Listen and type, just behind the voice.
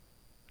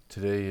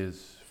Today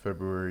is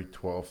February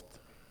 12th,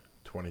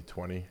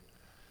 2020,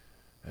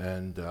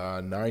 and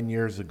 9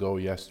 years ago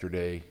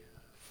yesterday,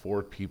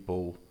 four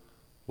people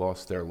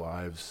lost their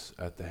lives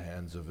at the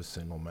hands of a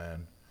single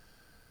man.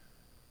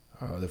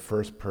 The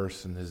first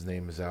person, his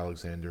name is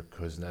Alexander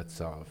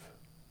Kuznetsov,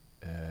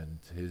 and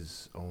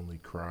his only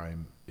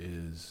crime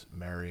is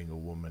marrying a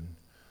woman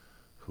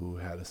who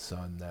had a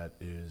son that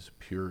is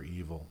pure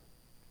evil.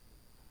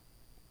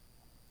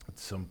 At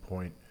some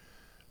point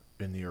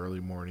in the early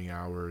morning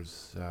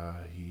hours,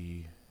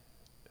 he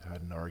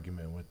had an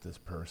argument with this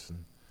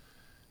person,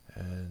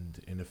 and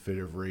in a fit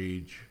of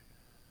rage,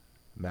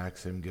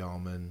 Maxim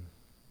Gelman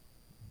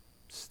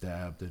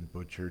stabbed and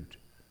butchered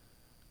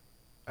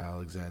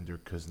Alexander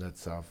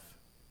Kuznetsov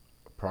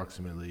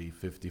approximately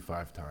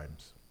 55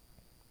 times.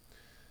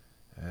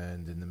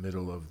 And in the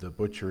middle of the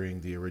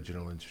butchering, the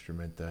original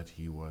instrument that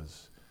he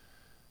was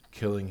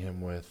killing him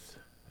with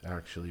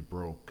actually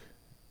broke,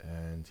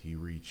 and he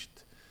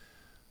reached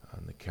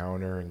on the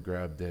counter and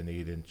grabbed an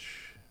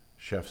 8-inch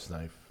chef's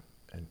knife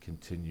and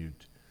continued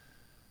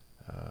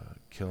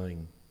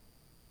killing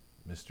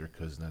Mr.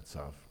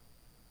 Kuznetsov.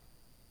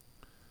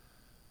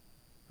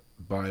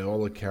 By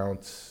all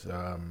accounts,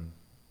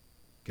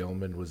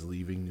 Gelman was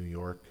leaving New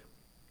York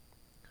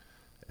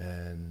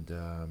and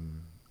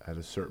at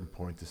a certain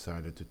point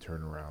decided to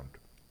turn around.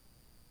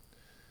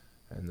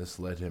 And this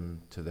led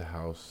him to the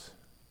house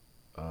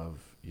of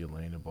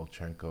Yelena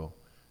Bolchenko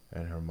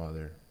and her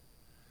mother.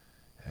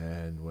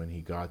 And when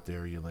he got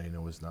there, Yelena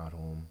was not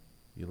home.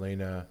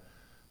 Yelena,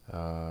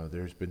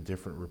 there's been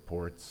different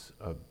reports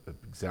of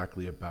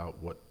exactly about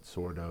what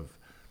sort of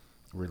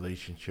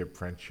relationship,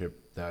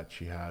 friendship that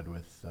she had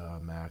with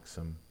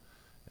Maxim.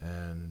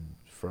 And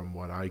from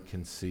what I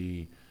can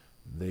see,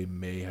 they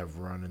may have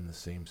run in the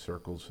same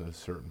circles at a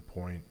certain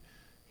point.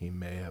 He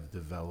may have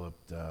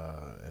developed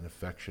an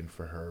affection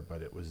for her,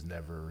 but it was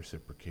never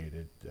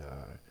reciprocated.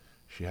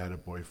 She had a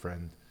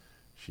boyfriend.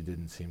 She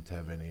didn't seem to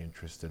have any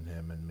interest in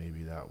him, and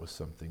maybe that was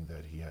something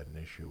that he had an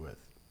issue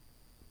with.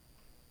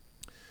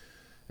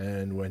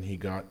 And when he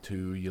got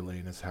to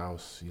Yelena's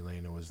house,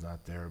 Yelena was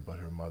not there, but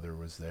her mother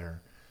was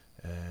there.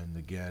 And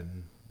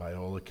again, by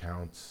all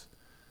accounts,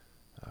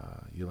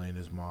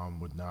 Yelena's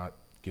mom would not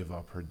give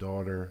up her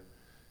daughter,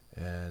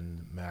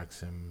 and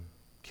Maxim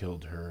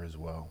killed her as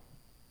well.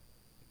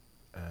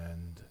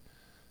 And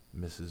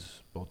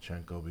Mrs.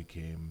 Bolchenko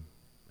became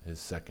his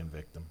second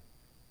victim.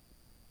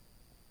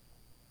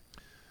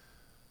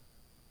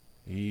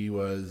 He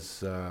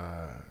was,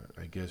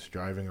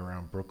 driving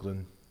around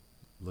Brooklyn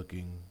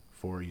looking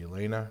for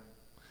Yelena,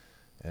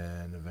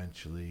 and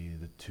eventually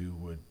the two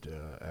would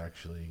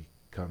actually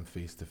come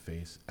face to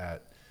face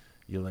at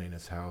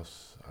Yelena's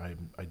house.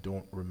 I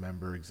don't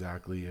remember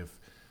exactly if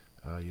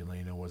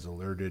Yelena was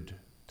alerted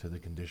to the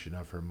condition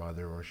of her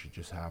mother or she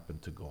just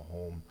happened to go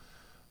home.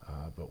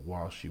 But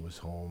while she was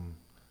home,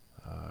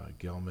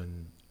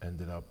 Gelman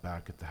ended up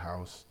back at the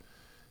house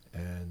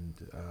and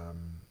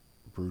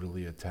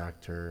brutally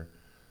attacked her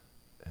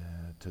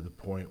to the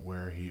point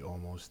where he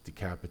almost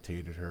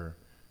decapitated her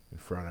in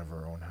front of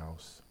her own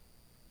house.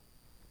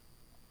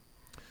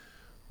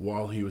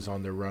 While he was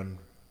on the run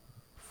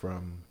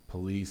from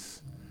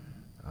police,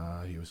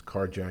 he was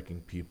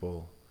carjacking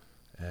people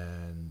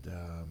and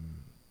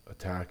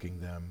attacking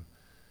them.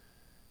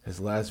 His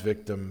last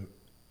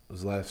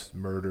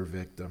murder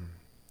victim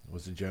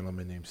was a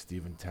gentleman named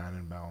Stephen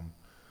Tannenbaum,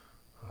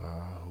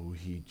 who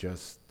he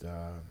just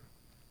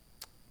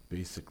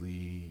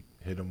basically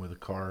hit him with a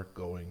car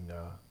going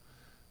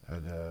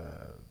at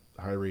a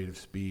high rate of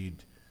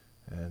speed,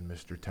 and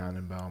Mr.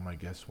 Tannenbaum, I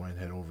guess, went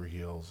head over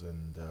heels,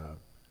 and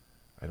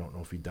I don't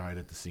know if he died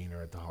at the scene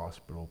or at the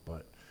hospital,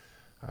 but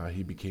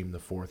he became the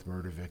fourth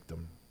murder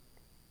victim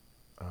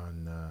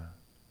on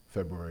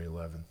February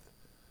 11th,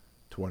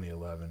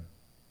 2011.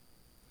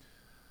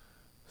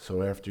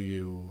 So after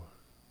you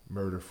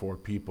murder four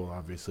people,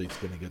 obviously it's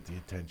going to get the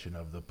attention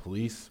of the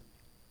police.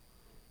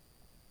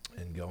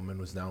 And Gelman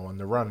was now on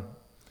the run.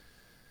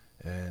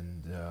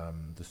 And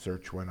the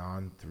search went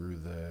on through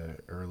the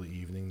early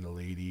evening, the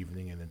late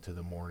evening, and into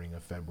the morning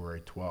of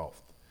February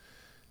 12th.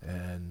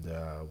 And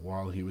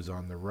while he was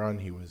on the run,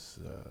 he was,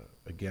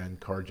 again,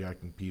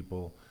 carjacking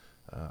people,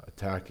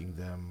 attacking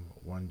them.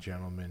 One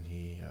gentleman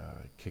he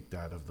kicked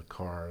out of the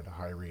car at a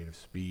high rate of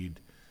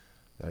speed.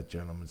 That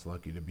gentleman's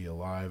lucky to be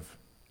alive.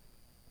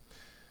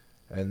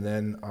 And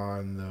then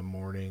on the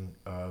morning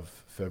of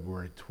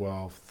February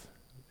 12th,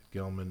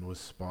 Gelman was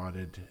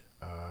spotted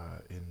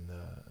in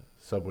the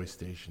subway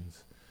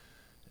stations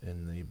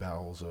in the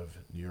bowels of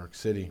New York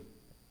City.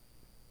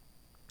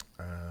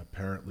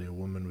 Apparently a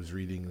woman was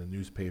reading the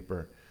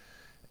newspaper,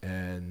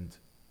 and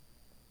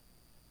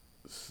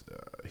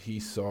he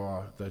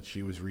saw that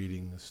she was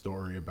reading a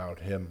story about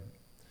him,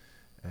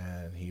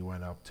 and he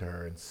went up to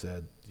her and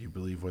said, "Do you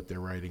believe what they're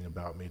writing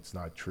about me? It's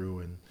not true."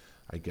 And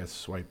I guess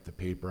swiped the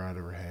paper out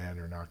of her hand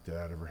or knocked it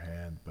out of her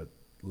hand, but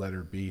let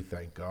her be,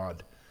 thank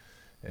God.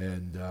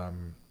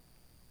 And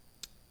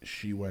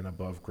she went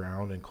above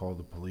ground and called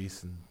the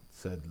police and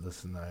said,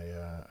 "Listen,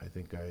 I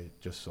think I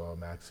just saw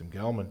Maxim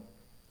Gelman."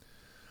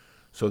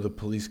 So the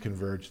police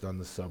converged on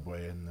the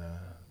subway and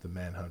the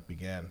manhunt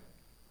began.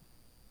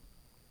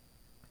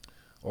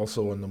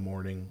 Also, on the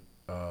morning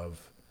of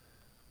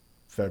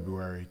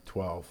February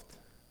 12th,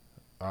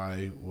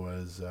 I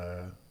was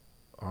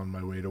on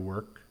my way to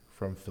work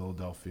from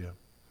Philadelphia,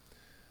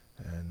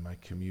 and my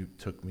commute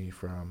took me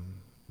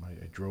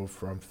I drove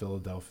from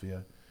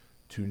Philadelphia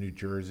to New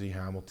Jersey,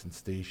 Hamilton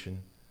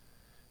Station,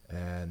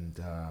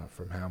 and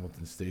from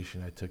Hamilton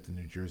Station, I took the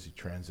New Jersey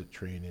Transit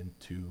train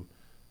into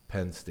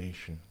Penn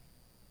Station.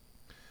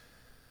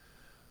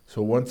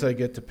 So once I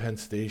get to Penn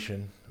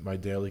Station, my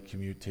daily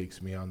commute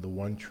takes me on the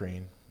one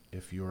train.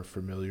 If you're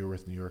familiar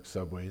with New York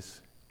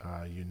subways,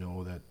 you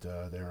know that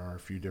there are a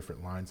few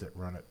different lines that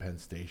run at Penn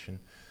Station.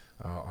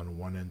 On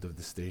one end of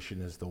the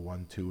station is the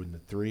 1, 2, and the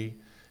 3,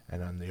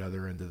 and on the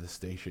other end of the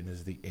station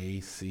is the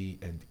A, C,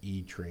 and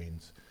E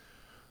trains.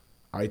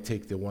 I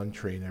take the 1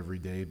 train every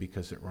day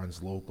because it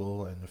runs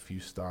local and a few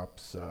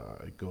stops.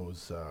 It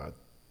goes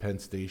Penn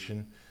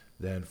Station,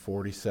 then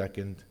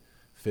 42nd,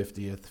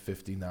 50th,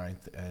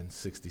 59th, and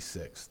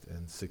 66th.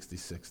 And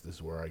 66th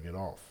is where I get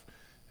off.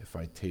 If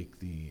I take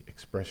the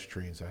express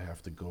trains, I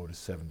have to go to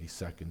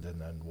 72nd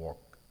and then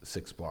walk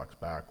 6 blocks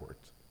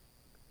backwards.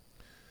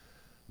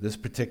 This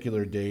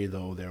particular day,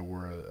 though,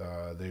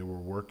 they were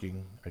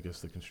working, I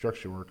guess the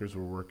construction workers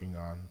were working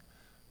on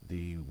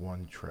the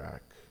one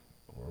track,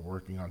 or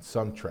working on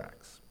some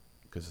tracks,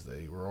 because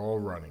they were all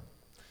running.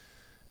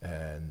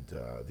 And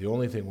the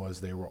only thing was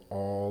they were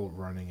all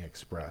running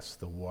express.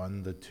 The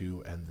 1, the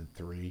 2, and the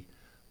 3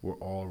 were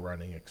all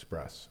running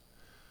express.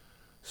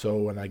 So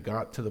when I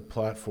got to the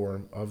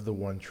platform of the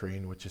 1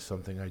 train, which is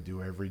something I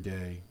do every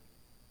day,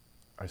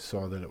 I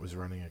saw that it was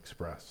running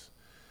express.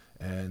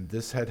 And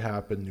this had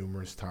happened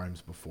numerous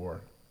times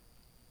before.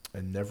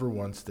 And never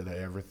once did I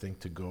ever think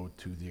to go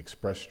to the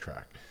express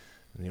track.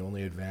 And the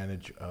only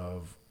advantage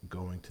of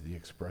going to the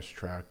express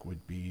track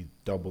would be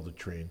double the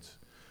trains.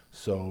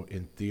 So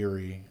in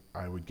theory,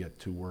 I would get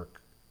to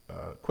work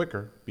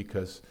quicker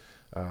because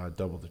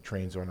double the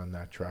trains aren't on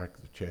that track.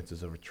 The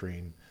chances of a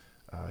train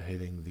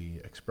hitting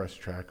the express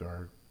track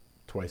are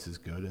twice as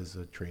good as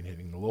a train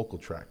hitting the local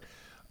track.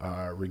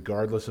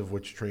 Regardless of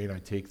which train I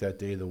take that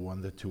day, the 1,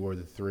 the 2, or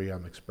the 3,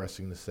 I'm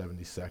expressing the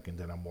 72nd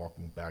and I'm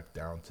walking back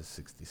down to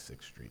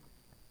 66th Street.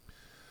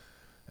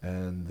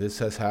 And this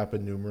has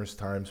happened numerous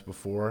times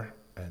before,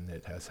 and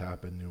it has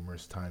happened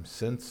numerous times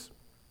since.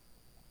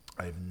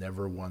 I've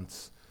never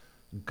once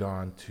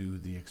gone to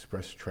the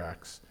express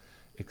tracks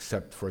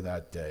except for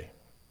that day.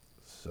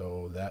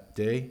 So that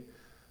day,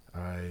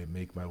 I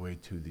make my way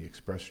to the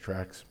express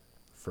tracks.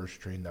 First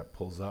train that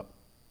pulls up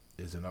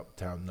is an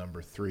Uptown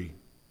number 3.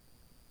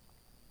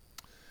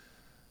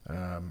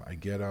 I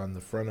get on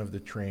the front of the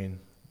train,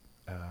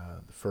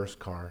 the first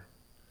car.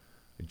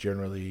 I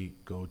generally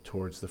go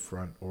towards the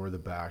front or the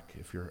back.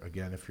 If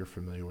you're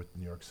familiar with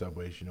New York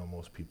subways, you know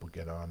most people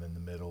get on in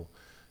the middle,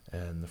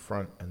 and the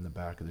front and the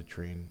back of the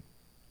train,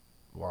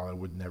 while I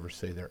would never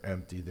say they're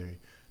empty, they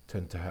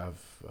tend to have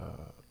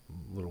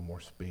a little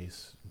more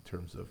space in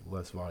terms of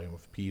less volume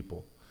of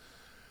people.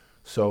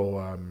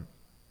 So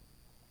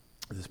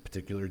this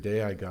particular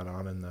day, I got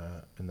on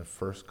in the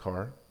first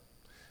car,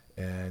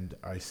 and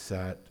I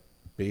sat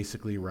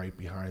basically right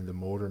behind the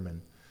motorman.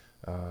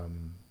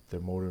 The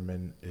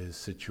motorman is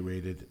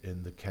situated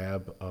in the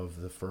cab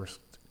of the first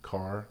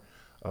car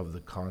of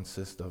the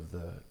consist of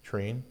the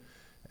train,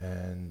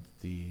 and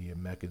the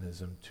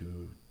mechanism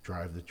to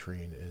drive the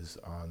train is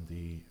on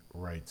the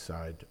right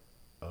side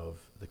of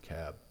the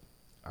cab.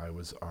 I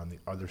was on the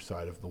other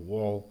side of the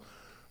wall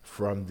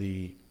from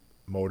the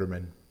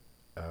motorman,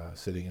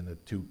 sitting in the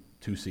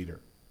two-seater.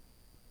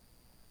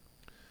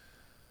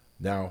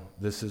 Now,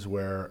 this is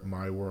where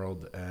my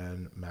world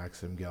and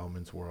Maxim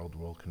Gelman's world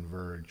will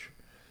converge.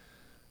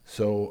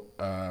 So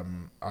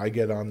I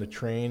get on the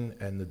train,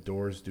 and the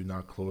doors do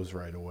not close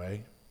right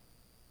away.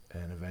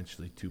 And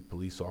eventually 2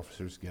 police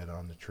officers get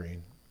on the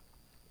train.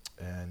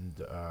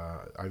 And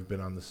I've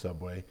been on the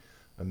subway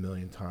a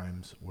million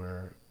times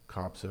where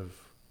cops have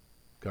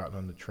gotten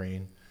on the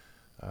train.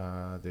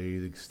 They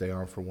either stay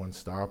on for 1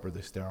 stop or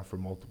they stay on for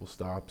multiple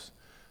stops.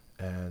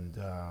 And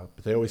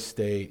but they always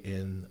stay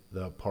in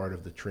the part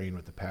of the train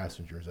with the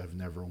passengers. I've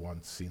never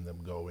once seen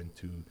them go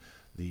into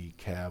the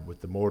cab with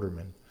the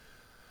motorman.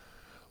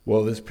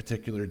 Well, this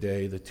particular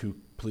day, the 2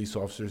 police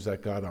officers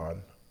that got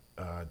on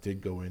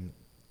did go in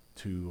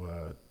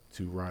to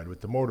ride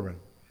with the motorman,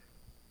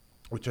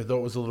 which I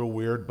thought was a little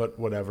weird, but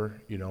whatever.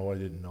 You know, I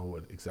didn't know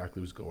what exactly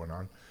was going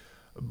on.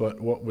 But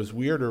what was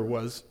weirder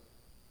was,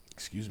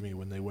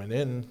 when they went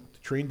in, the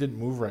train didn't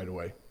move right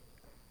away.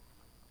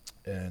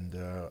 And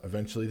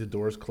eventually the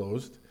doors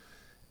closed,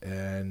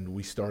 and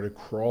we started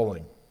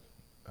crawling.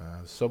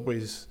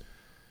 Subways,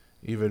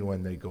 even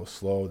when they go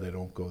slow, they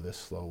don't go this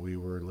slow. We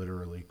were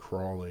literally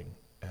crawling,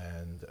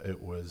 and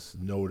it was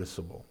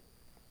noticeable.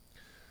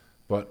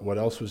 But what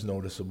else was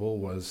noticeable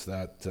was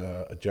that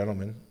a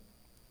gentleman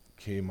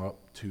came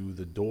up to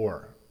the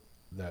door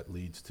that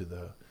leads to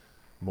the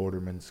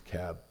motorman's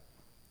cab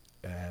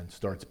and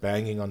starts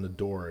banging on the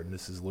door, and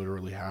this is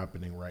literally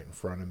happening right in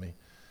front of me.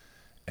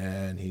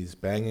 and he's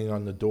banging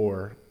on the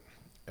door,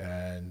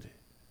 and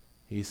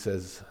he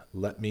says,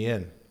 "Let me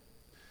in."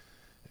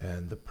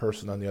 And the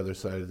person on the other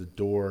side of the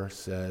door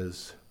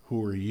says,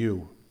 "Who are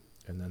you?"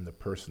 And then the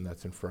person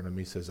that's in front of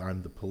me says,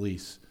 "I'm the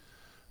police."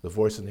 The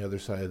voice on the other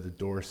side of the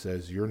door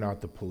says, "You're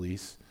not the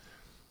police."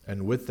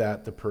 And with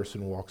that, the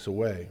person walks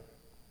away.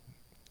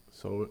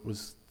 So it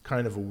was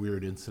kind of a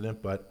weird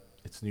incident, but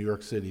it's New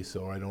York City,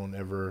 so I don't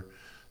ever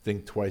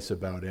think twice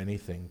about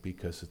anything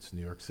because it's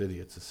New York City.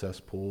 It's a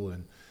cesspool,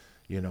 and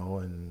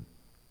and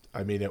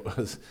I mean, it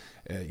was,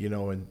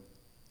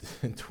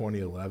 in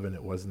 2011,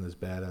 it wasn't as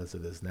bad as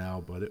it is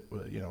now, but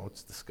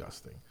it's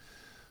disgusting.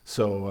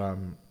 So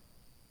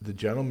the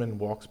gentleman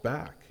walks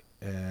back,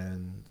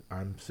 and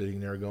I'm sitting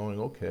there going,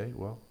 okay,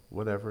 well,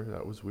 whatever,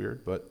 that was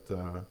weird, but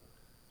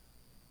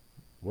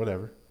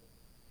whatever.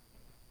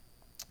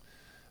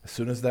 As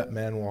soon as that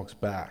man walks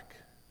back,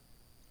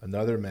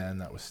 another man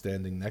that was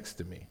standing next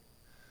to me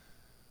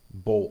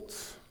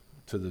bolts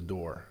to the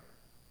door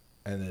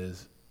and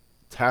is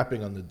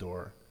tapping on the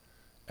door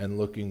and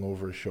looking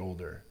over his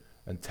shoulder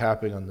and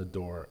tapping on the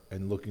door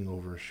and looking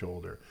over his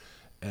shoulder.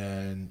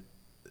 And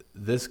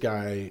this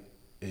guy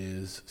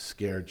is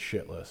scared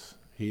shitless.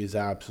 He is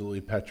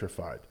absolutely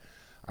petrified.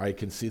 I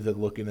can see the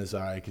look in his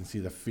eye. I can see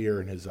the fear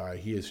in his eye.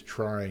 He is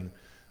trying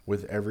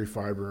with every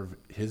fiber of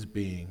his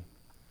being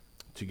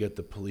to get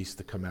the police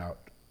to come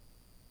out,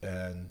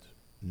 and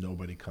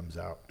nobody comes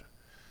out.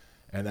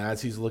 And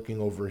as he's looking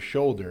over his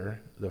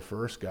shoulder, the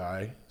first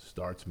guy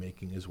starts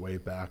making his way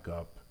back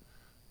up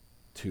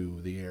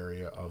to the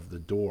area of the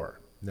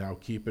door. Now,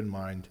 keep in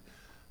mind,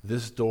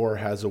 this door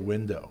has a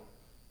window,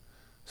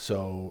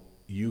 so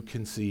you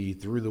can see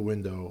through the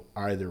window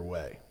either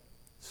way.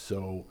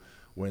 So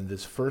when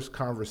this first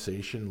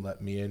conversation,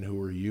 "Let me in, who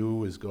are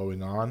you," is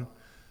going on,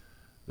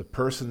 the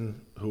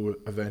person who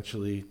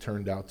eventually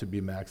turned out to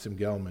be Maxim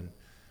Gelman,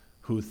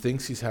 who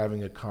thinks he's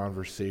having a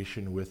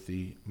conversation with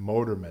the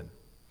motorman,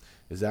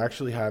 is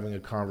actually having a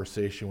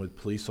conversation with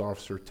police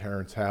officer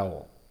Terrence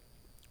Howell.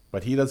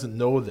 But he doesn't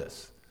know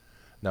this.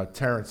 Now,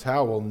 Terrence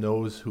Howell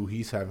knows who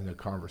he's having a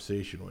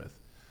conversation with,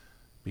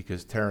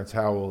 because Terrence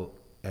Howell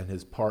and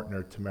his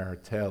partner, Tamara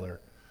Taylor,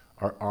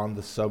 are on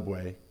the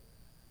subway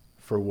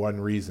for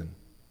one reason.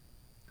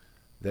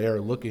 They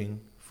are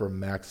looking for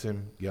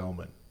Maxim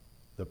Gelman,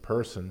 the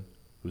person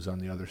who's on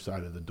the other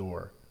side of the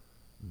door,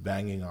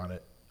 banging on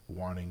it,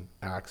 wanting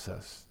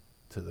access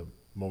to the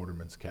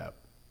motorman's cab.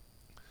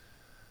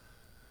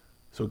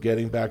 So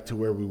getting back to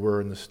where we were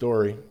in the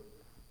story,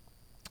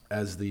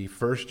 as the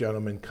first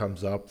gentleman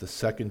comes up, the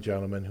second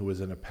gentleman, who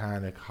is in a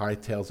panic,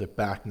 hightails it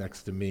back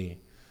next to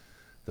me.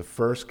 The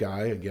first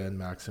guy, again,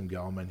 Maxim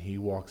Gelman, he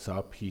walks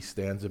up. He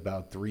stands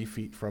about 3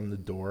 feet from the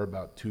door,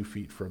 about 2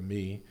 feet from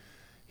me.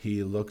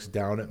 He looks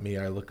down at me.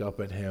 I look up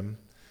at him,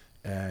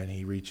 and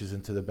he reaches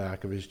into the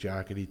back of his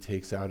jacket. He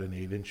takes out an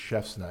 8-inch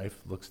chef's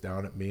knife, looks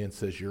down at me and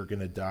says, "You're going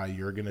to die,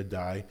 you're going to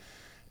die."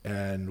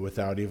 And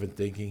without even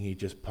thinking, he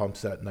just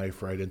pumps that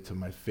knife right into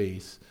my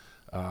face,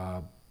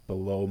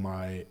 below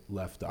my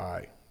left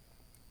eye.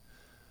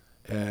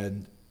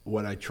 And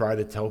what I try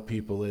to tell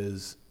people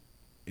is,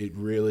 it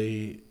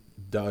really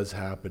does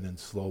happen in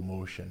slow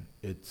motion.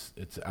 It's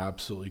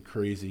absolutely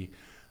crazy.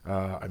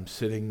 I'm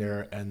sitting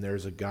there, and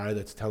there's a guy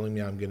that's telling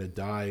me I'm going to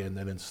die, and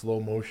then in slow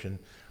motion,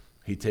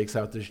 he takes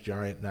out this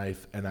giant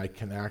knife, and I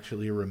can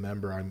actually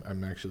remember,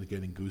 I'm actually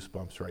getting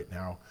goosebumps right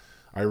now.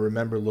 I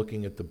remember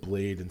looking at the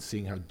blade and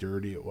seeing how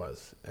dirty it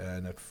was.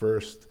 And at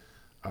first,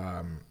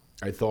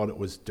 I thought it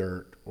was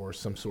dirt or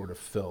some sort of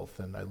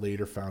filth, and I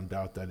later found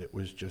out that it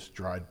was just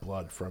dried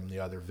blood from the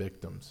other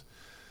victims.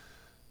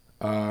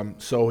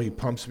 So he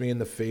pumps me in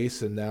the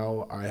face, and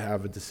now I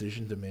have a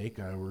decision to make.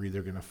 We're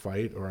either going to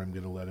fight, or I'm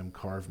going to let him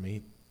carve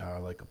me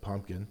like a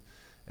pumpkin.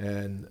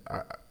 And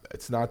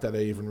it's not that I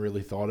even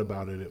really thought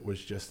about it. It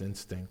was just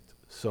instinct.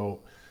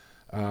 So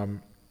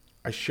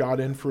I shot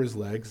in for his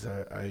legs.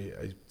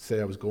 I say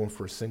I was going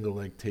for a single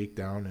leg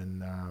takedown,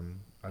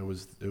 and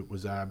it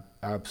was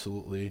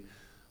absolutely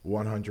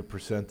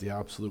 100% the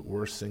absolute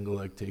worst single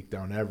leg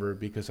takedown ever,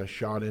 because I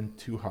shot in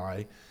too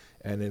high,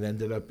 and it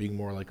ended up being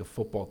more like a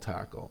football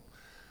tackle.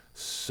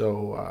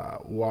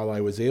 So while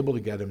I was able to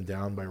get him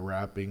down by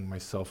wrapping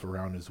myself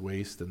around his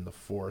waist and the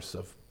force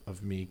of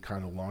me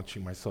kind of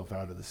launching myself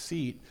out of the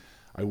seat,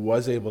 I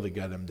was able to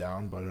get him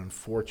down, but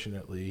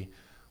unfortunately,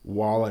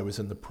 while I was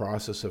in the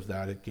process of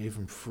that, it gave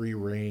him free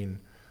rein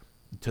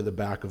to the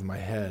back of my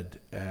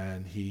head,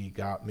 and he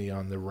got me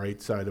on the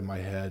right side of my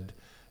head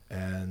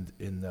and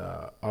in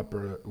the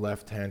upper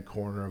left-hand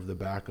corner of the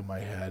back of my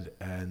head,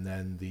 and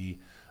then the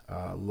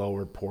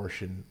lower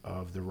portion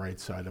of the right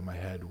side of my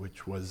head,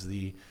 which was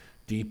the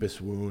deepest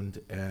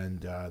wound.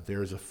 And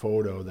there's a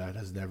photo that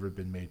has never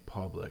been made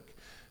public,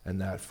 and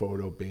that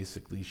photo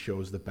basically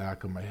shows the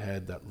back of my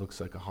head that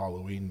looks like a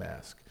Halloween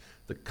mask,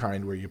 the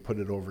kind where you put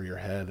it over your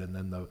head and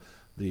then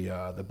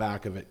the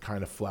back of it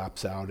kind of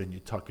flaps out and you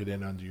tuck it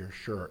in under your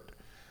shirt.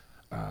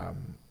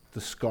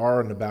 The scar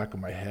on the back of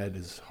my head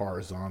is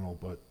horizontal,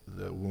 but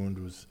the wound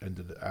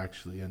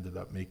ended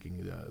up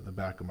making the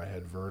back of my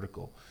head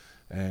vertical.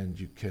 and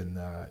you can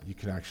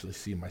actually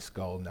see my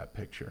skull in that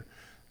picture.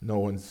 No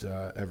one's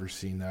ever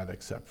seen that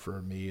except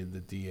for me and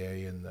the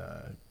DA and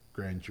the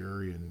grand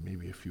jury and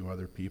maybe a few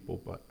other people,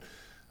 but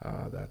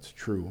that's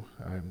true.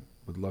 I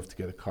would love to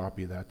get a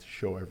copy of that to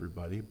show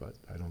everybody, but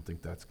I don't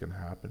think that's going to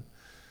happen.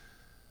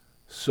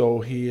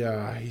 So he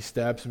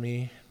stabs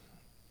me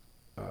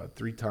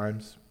 3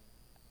 times.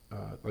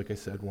 Like I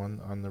said,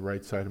 1 on the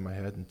right side of my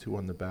head and 2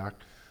 on the back.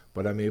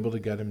 But I'm able to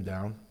get him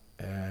down,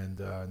 and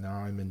now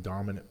I'm in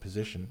dominant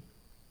position.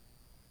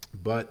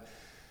 But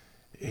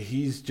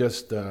he's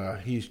just,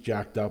 he's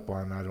jacked up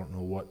on I don't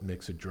know what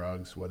mix of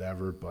drugs,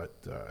 whatever,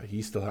 but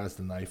he still has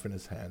the knife in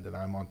his hand, and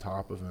I'm on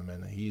top of him,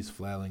 and he's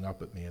flailing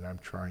up at me, and I'm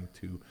trying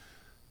to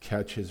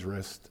catch his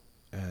wrist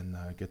and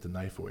get the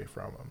knife away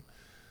from him.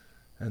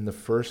 And the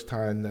first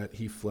time that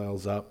he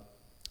flails up,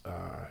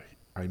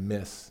 I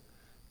miss,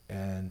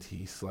 and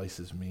he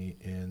slices me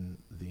in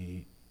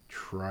the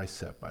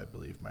tricep, I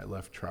believe, my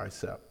left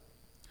tricep.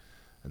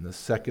 And the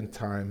second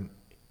time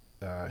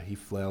he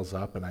flails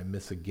up and I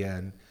miss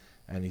again,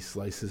 and he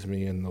slices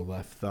me in the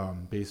left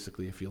thumb.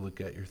 Basically, if you look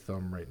at your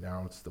thumb right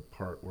now, it's the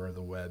part where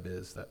the web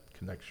is that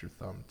connects your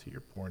thumb to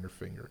your pointer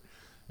finger,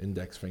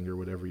 index finger,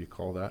 whatever you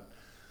call that.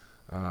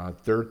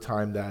 Third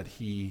time that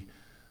he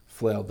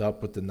flailed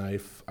up with the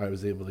knife, I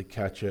was able to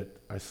catch it.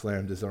 I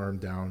slammed his arm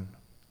down,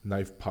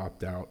 knife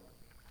popped out,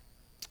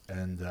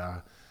 and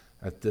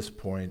at this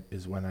point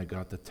is when I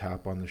got the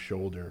tap on the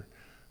shoulder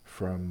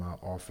from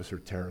Officer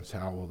Terrence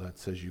Howell that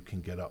says, "You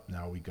can get up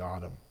now, we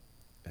got him."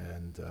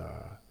 And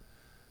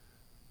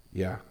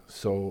yeah,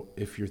 so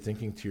if you're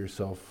thinking to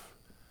yourself,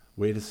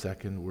 wait a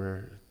second,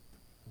 where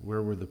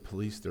were the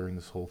police during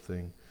this whole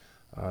thing?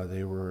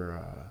 They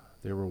were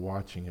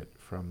watching it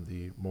from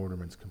the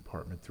motorman's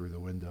compartment through the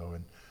window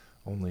and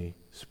only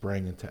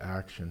sprang into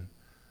action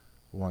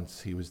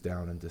once he was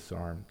down and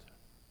disarmed.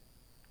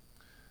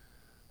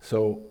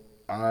 So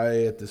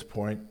I, at this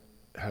point,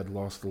 had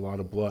lost a lot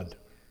of blood.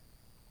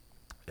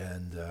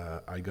 And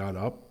I got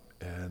up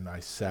and I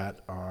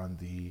sat on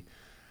the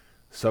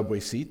subway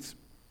seats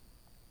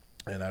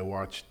and I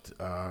watched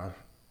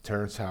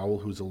Terrence Howell,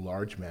 who's a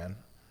large man,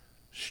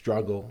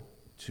 struggle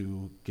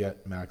to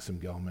get Maxim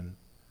Gelman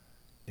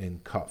in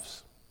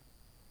cuffs.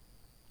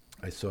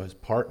 I saw his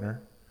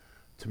partner,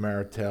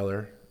 Tamara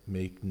Taylor,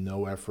 make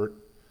no effort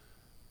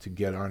to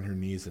get on her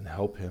knees and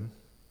help him,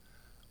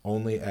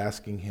 only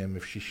asking him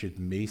if she should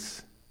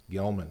mace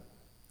Gelman.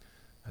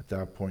 At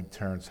that point,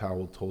 Terrence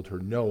Howell told her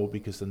no,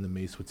 because then the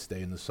mace would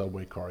stay in the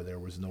subway car. There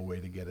was no way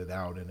to get it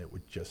out, and it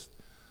would just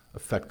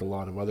affect a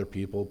lot of other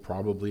people,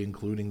 probably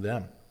including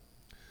them.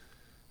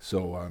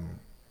 So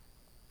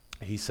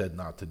he said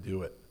not to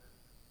do it.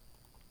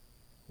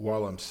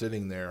 While I'm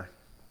sitting there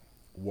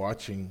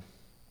watching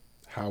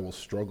Howell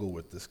struggle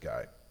with this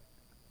guy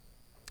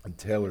and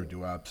Taylor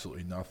do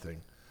absolutely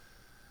nothing,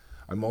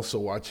 I'm also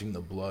watching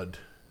the blood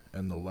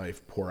and the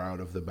life pour out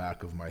of the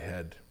back of my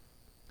head.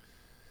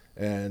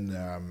 And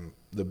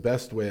the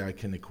best way I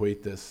can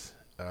equate this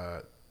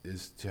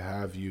is to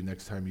have you,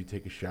 next time you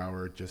take a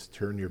shower, just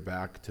turn your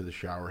back to the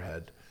shower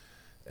head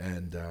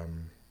and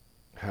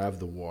have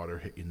the water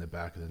hit you in the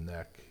back of the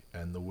neck.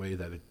 And the way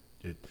that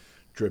it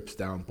drips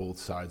down both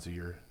sides of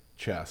your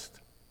chest,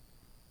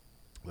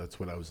 that's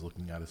what I was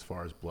looking at as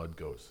far as blood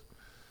goes.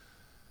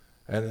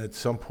 And at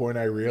some point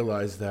I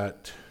realized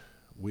that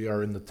we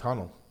are in the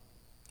tunnel.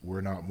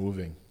 We're not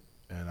moving,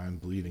 and I'm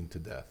bleeding to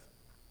death.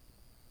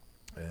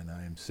 And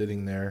I am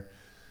sitting there,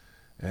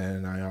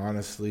 and I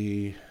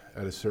honestly,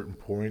 at a certain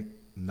point,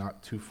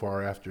 not too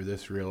far after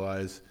this,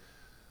 realize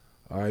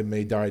I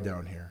may die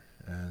down here,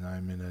 and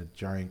I'm in a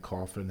giant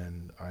coffin,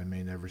 and I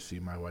may never see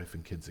my wife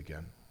and kids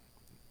again.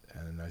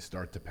 And I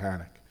start to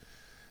panic.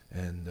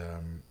 And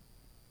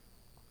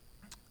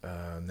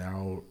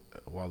now,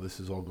 while this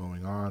is all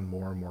going on,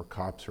 more and more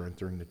cops are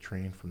entering the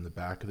train from the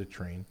back of the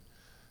train,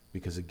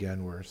 because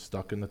again, we're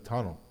stuck in the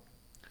tunnel.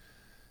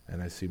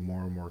 And I see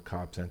more and more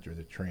cops enter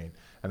the train.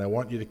 And I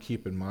want you to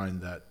keep in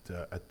mind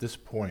that at this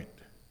point,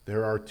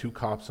 there are 2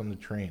 cops on the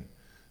train.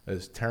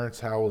 As Terrence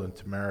Howell and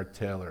Tamara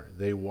Taylor,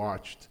 they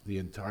watched the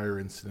entire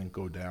incident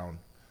go down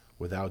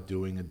without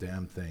doing a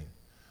damn thing.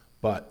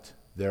 But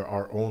there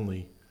are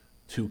only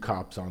 2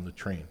 cops on the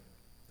train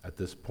at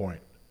this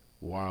point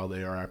while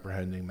they are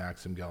apprehending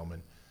Maxim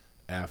Gelman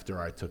after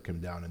I took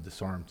him down and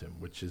disarmed him,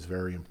 which is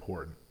very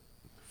important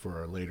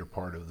for a later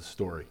part of the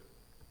story.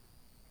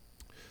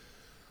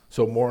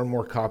 So more and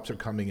more cops are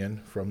coming in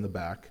from the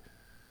back,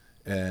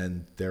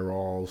 and they're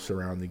all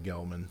surrounding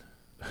Gelman,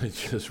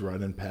 just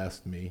running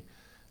past me,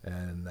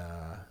 and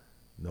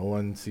no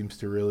one seems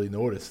to really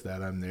notice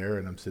that I'm there,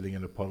 and I'm sitting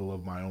in a puddle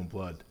of my own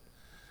blood.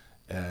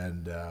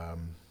 And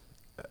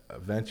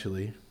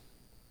eventually,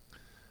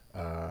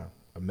 a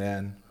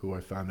man who I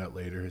found out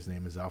later, his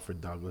name is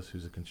Alfred Douglas,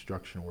 who's a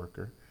construction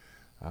worker.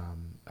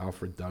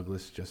 Alfred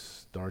Douglas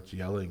just starts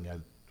yelling at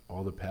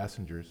all the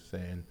passengers,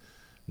 saying,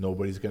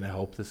 "Nobody's going to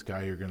help this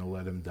guy. You're going to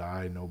let him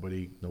die.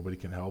 Nobody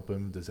can help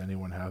him. Does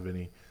anyone have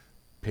any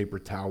paper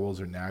towels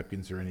or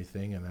napkins or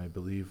anything?" And I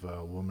believe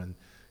a woman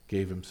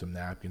gave him some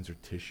napkins or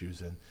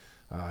tissues. And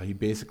He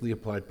basically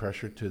applied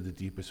pressure to the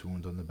deepest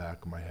wound on the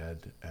back of my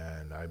head,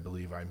 and I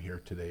believe I'm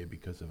here today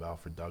because of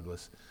Alfred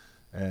Douglas,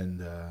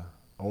 and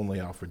only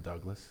Alfred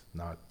Douglas,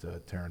 not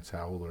Terrence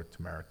Howell or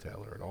Tamara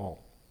Taylor at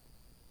all.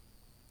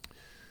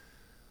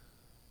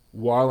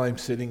 While I'm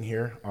sitting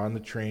here on the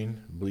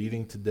train,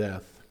 bleeding to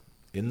death,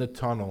 in the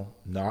tunnel,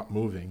 not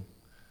moving,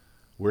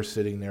 we're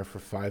sitting there for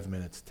 5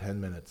 minutes, 10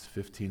 minutes,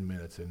 15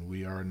 minutes, and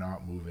we are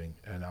not moving,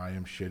 and I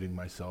am shitting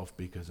myself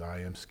because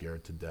I am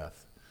scared to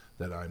death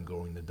that I'm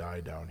going to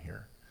die down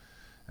here.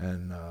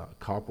 And a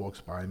cop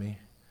walks by me,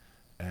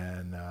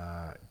 and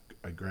I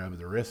grab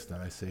the wrist,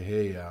 and I say,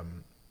 hey,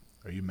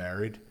 are you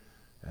married?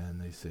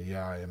 And they say,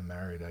 yeah, I am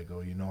married. I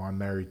go, I'm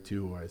married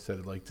too. I said,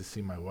 I'd like to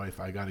see my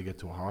wife. I got to get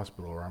to a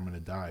hospital or I'm going to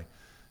die.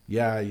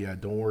 Yeah,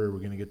 don't worry, we're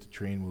going to get the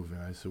train moving.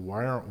 I said,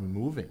 why aren't we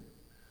moving?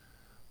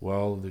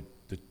 Well,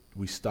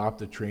 we stopped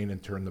the train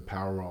and turned the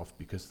power off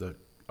because the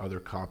other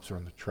cops are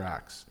on the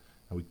tracks,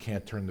 and we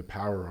can't turn the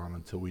power on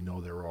until we know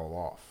they're all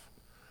off.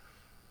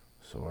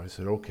 So I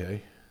said,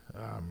 okay,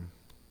 I'm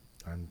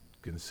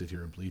going to sit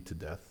here and bleed to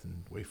death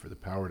and wait for the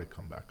power to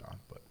come back on,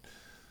 but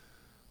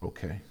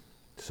okay.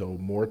 So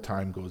more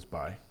time goes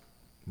by,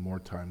 more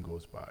time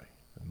goes by,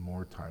 and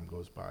more time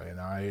goes by, and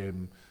I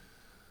am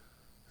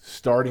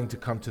starting to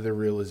come to the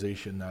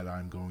realization that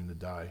I'm going to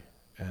die,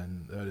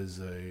 and that is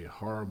a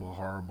horrible,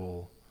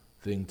 horrible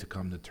thing to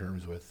come to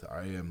terms with.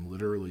 I am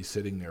literally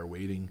sitting there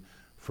waiting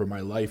for my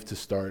life to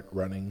start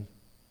running,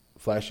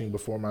 flashing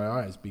before my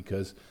eyes,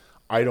 because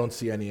I don't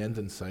see any end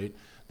in sight.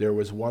 There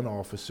was one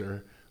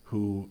officer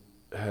who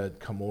had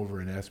come over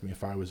and asked me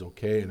if I was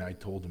okay, and I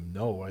told him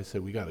no. I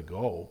said, we got to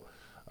go.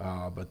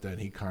 But then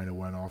he kind of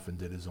went off and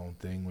did his own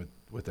thing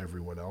with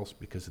everyone else,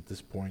 because at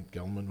this point,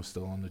 Gelman was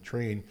still on the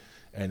train,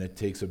 and it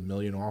takes 1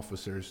 million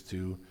officers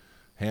to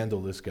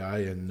handle this guy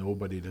and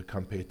nobody to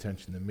come pay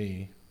attention to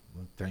me.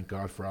 Thank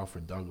God for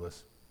Alfred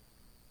Douglas.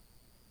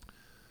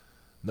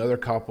 Another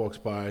cop walks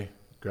by,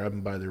 grab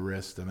him by the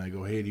wrist, and I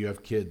go, hey, do you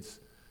have kids?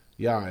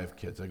 Yeah, I have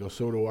kids. I go,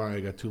 so do I. I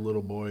got 2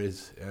 little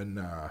boys, and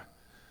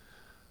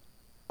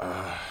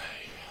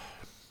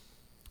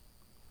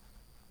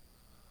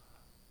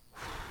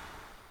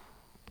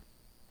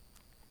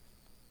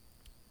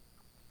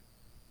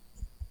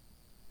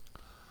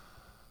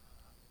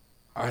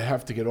I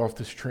have to get off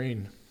this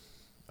train.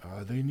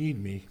 They need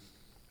me.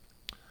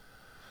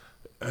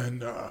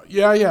 And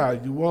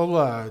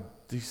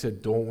he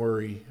said, don't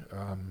worry.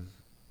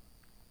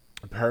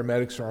 The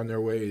paramedics are on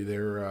their way.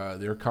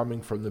 They're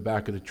coming from the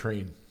back of the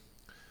train.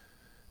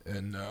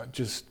 And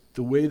just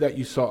the way that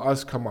you saw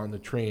us come on the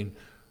train,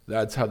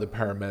 that's how the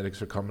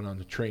paramedics are coming on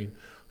the train.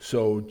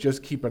 So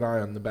just keep an eye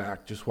on the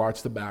back. Just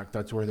watch the back.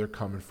 That's where they're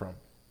coming from.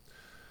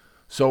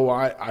 So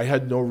I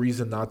had no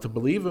reason not to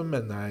believe him,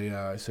 and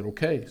I said,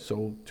 okay,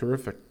 so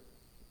terrific.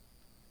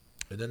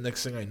 And then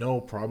next thing I know,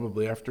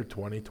 probably after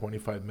 20,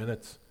 25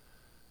 minutes,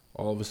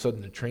 all of a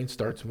sudden the train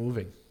starts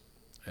moving.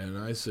 And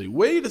I say,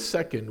 wait a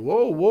second,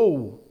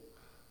 whoa,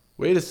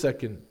 wait a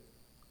second.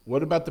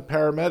 What about the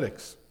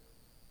paramedics?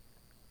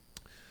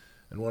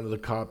 And one of the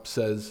cops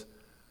says,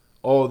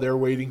 oh, they're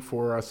waiting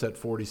for us at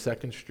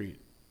 42nd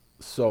Street.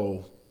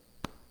 So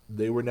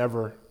they were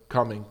never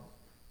coming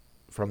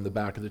from the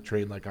back of the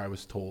train like I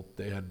was told.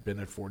 They had been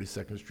at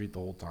 42nd Street the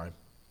whole time.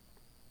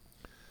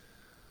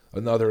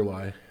 Another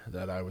lie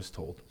that I was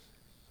told.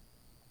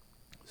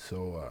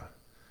 So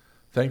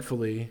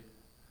thankfully,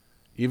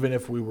 even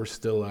if we were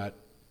still at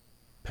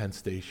Penn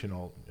Station,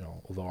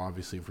 although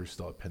obviously if we were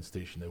still at Penn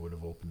Station, they would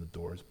have opened the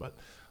doors, but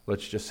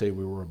let's just say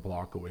we were a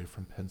block away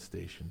from Penn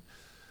Station.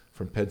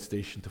 From Penn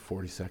Station to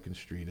 42nd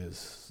Street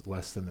is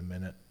less than a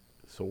minute.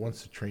 So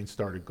once the train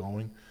started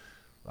going,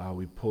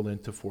 we pulled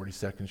into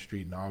 42nd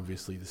Street, and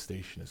obviously the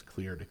station is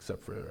cleared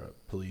except for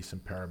police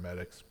and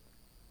paramedics.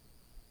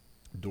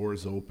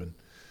 Doors open,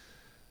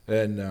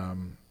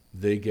 and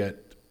they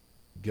get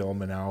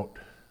Gelman out.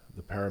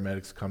 The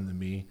paramedics come to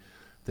me.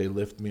 They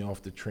lift me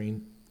off the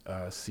train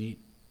seat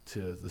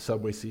to the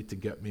subway seat to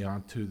get me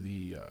onto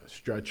the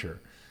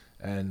stretcher.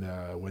 And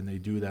when they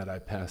do that, I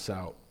pass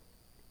out.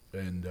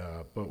 And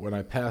but when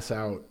I pass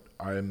out,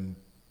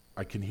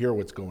 I can hear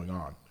what's going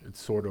on. It's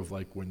sort of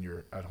like when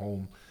you're at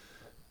home,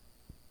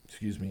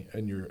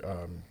 and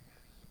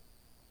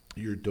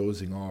you're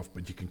dozing off,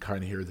 but you can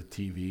kind of hear the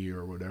TV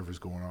or whatever's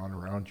going on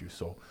around you.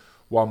 So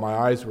while my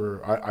eyes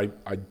were, I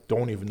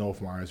don't even know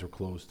if my eyes were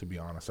closed, to be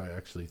honest. I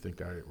actually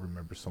think I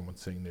remember someone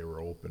saying they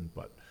were open,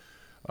 but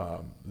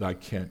I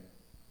can't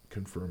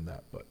confirm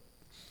that. But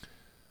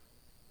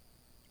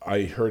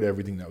I heard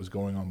everything that was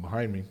going on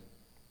behind me,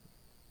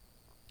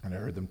 and I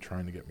heard them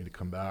trying to get me to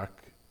come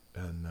back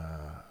and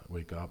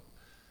wake up.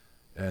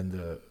 And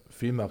the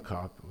female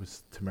cop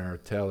was Tamara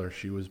Taylor.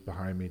 She was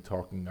behind me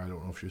talking. I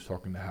don't know if she was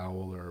talking to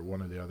Howell or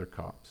one of the other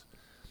cops.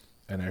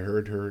 And I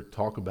heard her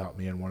talk about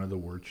me, and one of the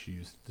words she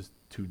used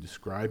to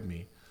describe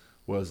me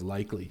was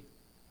likely.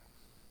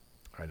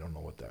 I don't know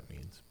what that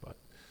means, but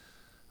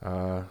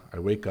I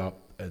wake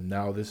up, and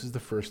now this is the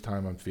first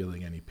time I'm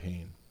feeling any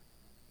pain.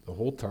 The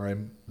whole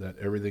time that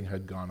everything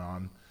had gone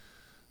on,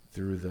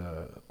 through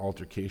the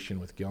altercation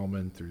with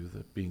Gelman, through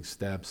the being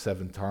stabbed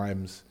 7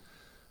 times.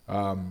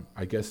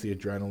 I guess the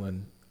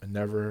adrenaline, I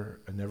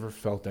never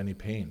felt any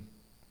pain.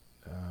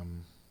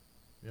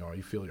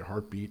 You feel your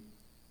heartbeat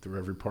through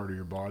every part of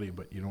your body,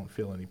 but you don't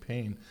feel any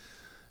pain.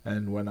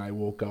 And when I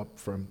woke up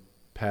from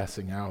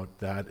passing out,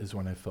 that is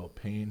when I felt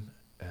pain.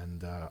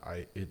 And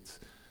it's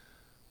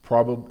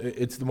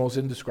the most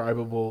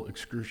indescribable,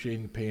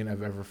 excruciating pain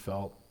I've ever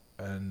felt.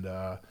 And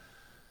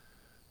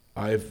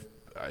I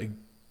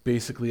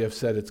basically have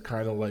said it's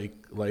kind of like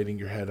lighting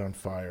your head on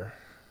fire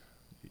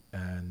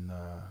and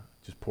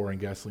just pouring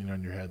gasoline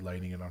on your head,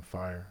 lighting it on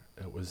fire.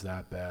 It was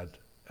that bad.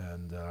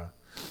 And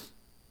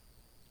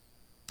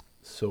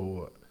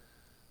so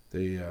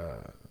they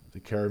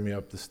carried me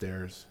up the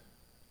stairs,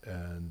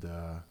 and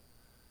a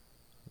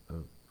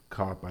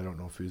cop, I don't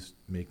know if he was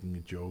making a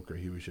joke or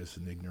he was just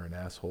an ignorant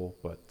asshole,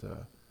 but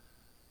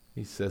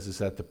he says, "Is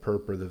that the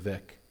perp or the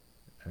Vic?"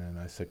 And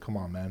I said, "Come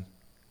on, man.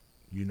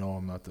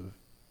 I'm not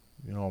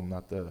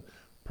the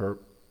perp.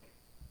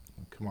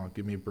 Come on,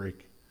 give me a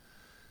break."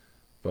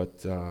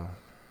 But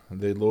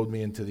they load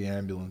me into the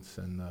ambulance,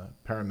 and the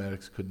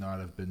paramedics could not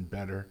have been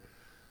better.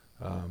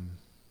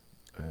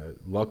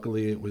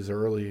 Luckily, it was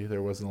early.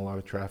 There wasn't a lot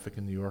of traffic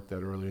in New York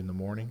that early in the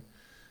morning.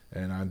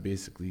 And I'm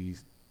basically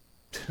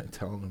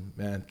telling them,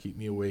 "Man, keep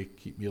me awake,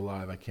 keep me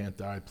alive. I can't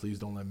die. Please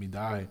don't let me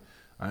die."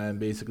 I am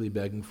basically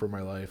begging for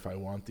my life. I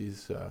want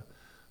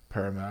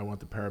I want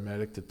the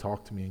paramedic to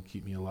talk to me and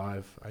keep me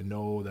alive. I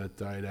know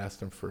that I had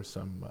asked him for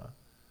some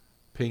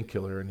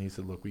painkiller, and he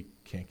said, "Look, we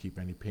can't keep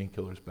any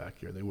painkillers back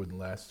here. They wouldn't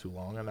last too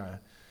long." And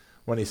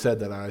when he said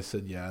that, I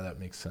said, "Yeah, that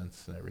makes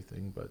sense," and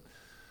everything. But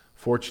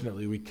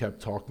fortunately, we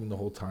kept talking the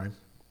whole time.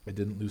 I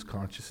didn't lose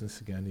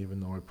consciousness again, even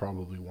though I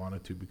probably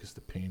wanted to, because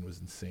the pain was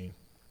insane.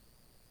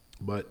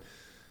 But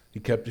he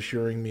kept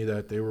assuring me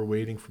that they were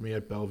waiting for me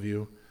at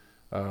Bellevue.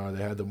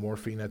 They had the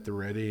morphine at the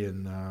ready,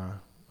 and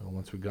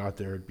once we got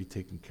there, it'd be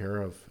taken care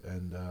of.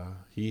 And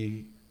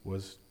he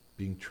was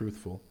being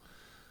truthful.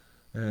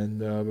 And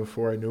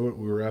before I knew it,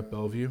 we were at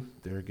Bellevue.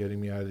 They were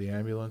getting me out of the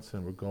ambulance,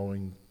 and we're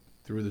going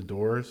through the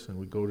doors, and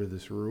we go to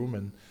this room,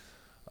 and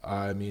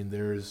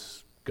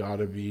there's got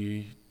to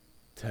be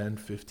 10,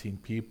 15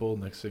 people.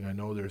 Next thing I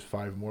know, there's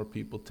 5 more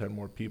people, 10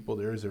 more people.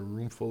 There's a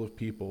room full of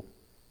people.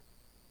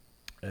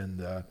 And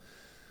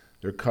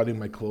they're cutting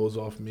my clothes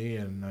off me,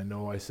 and I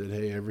know I said,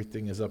 "Hey,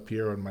 everything is up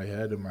here on my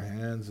head and my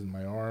hands and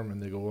my arm."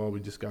 And they go, "Well, we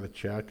just got to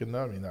check." And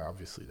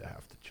obviously they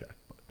have to check,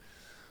 but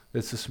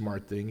it's a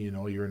smart thing.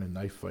 You're in a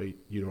knife fight.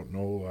 You don't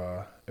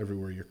know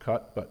everywhere you're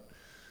cut. But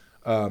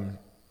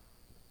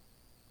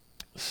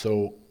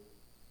so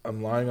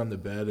I'm lying on the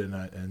bed,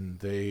 and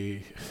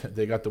they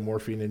got the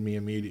morphine in me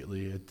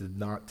immediately. It did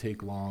not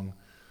take long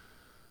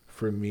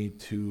for me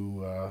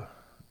to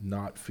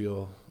not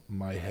feel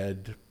my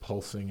head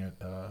pulsing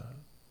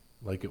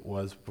like it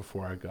was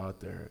before I got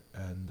there.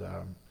 And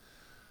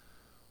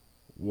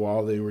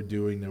while they were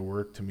doing their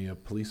work to me, a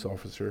police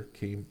officer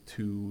came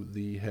to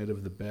the head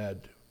of the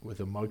bed with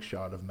a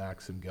mugshot of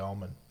Maxim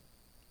Gelman,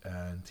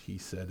 and he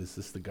said, "Is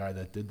this the guy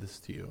that did this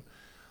to you?"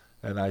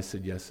 And I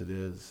said, "Yes, it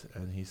is."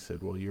 And he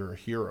said, "Well, you're a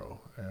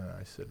hero." And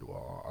I said,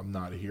 "Well, I'm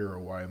not a hero.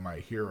 Why am I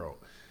a hero?"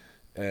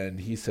 And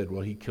he said,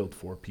 "Well, he killed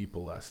 4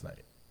 people last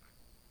night."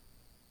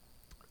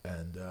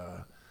 And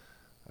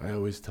I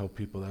always tell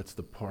people that's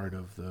the part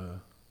of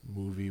the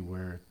movie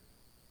where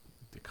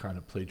they kind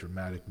of play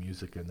dramatic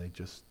music and they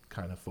just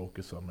kind of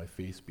focus on my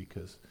face,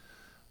 because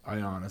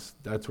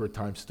that's where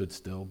time stood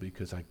still,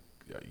 because I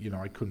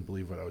couldn't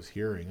believe what I was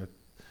hearing.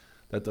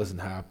 That doesn't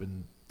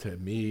happen to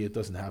me. It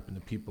doesn't happen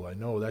to people I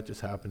know. That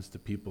just happens to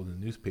people in the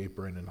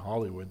newspaper and in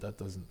Hollywood. That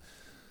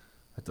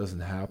doesn't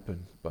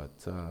happen.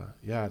 But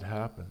yeah, it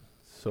happened.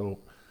 So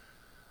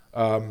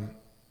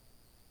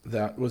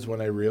that was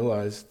when I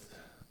realized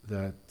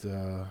that,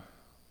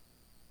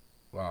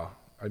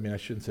 I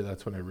shouldn't say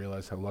that's when I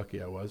realized how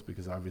lucky I was,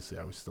 because obviously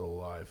I was still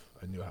alive.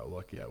 I knew how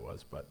lucky I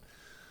was, but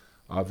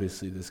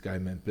obviously this guy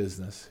meant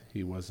business.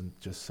 He wasn't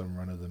just some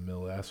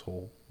run-of-the-mill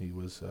asshole. He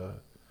was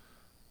a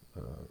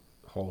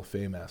Hall of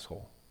Fame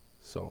asshole.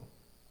 So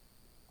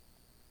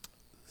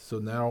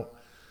now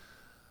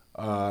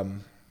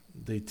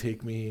they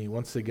take me,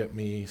 once they get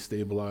me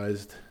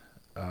stabilized,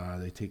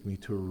 they take me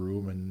to a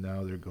room, and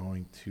now they're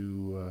going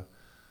to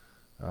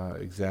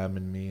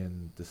examine me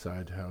and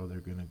decide how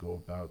they're going to go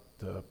about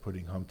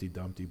putting Humpty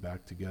Dumpty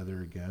back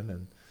together again.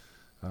 And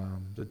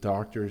the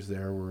doctors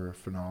there were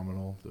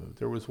phenomenal.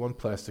 There was one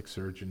plastic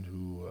surgeon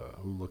who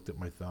looked at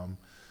my thumb.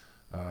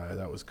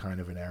 That was kind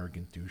of an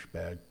arrogant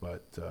douchebag,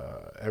 but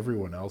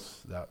everyone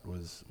else that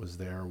was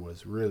there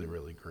was really,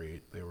 really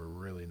great. They were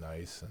really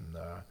nice, and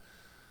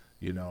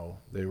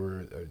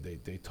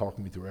they talked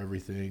me through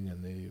everything.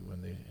 And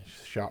when they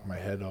shot my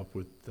head up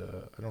with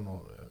I don't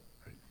know,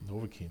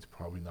 Novocaine's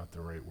probably not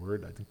the right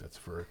word. I think that's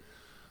for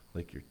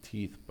like your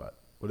teeth, but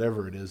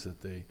whatever it is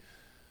that they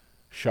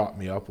shot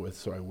me up with,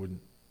 so I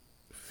wouldn't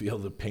feel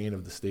the pain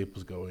of the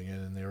staples going in.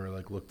 And they were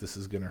like, "Look, this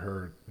is gonna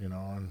hurt,"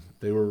 and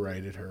they were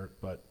right, it hurt.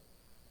 But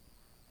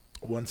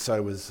once I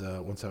was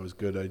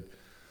good,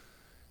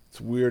 It's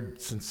a weird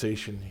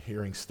sensation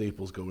hearing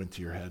staples go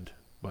into your head,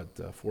 but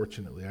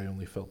fortunately I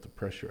only felt the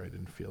pressure. I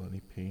didn't feel any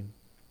pain.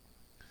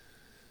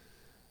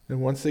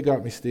 And once they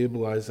got me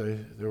stabilized, I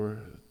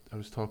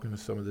was talking to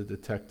some of the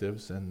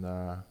detectives, and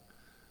now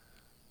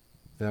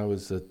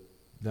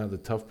the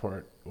tough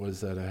part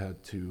was that I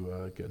had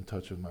to get in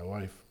touch with my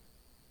wife,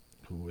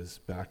 who was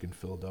back in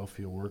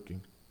Philadelphia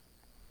working.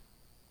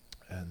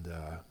 And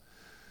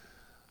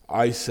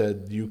I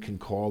said, you can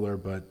call her,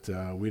 but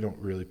we don't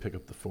really pick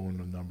up the phone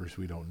with numbers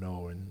we don't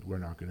know, and we're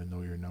not going to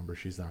know your number.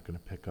 She's not going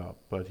to pick up.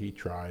 But he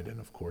tried, and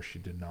of course she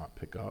did not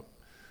pick up.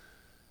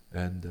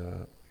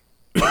 And,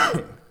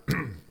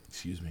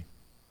 excuse me.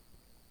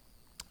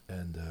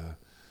 And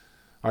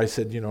I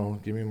said,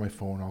 give me my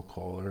phone, I'll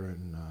call her,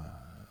 and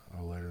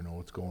I'll let her know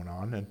what's going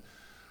on. And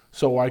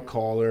so I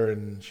call her,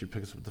 and she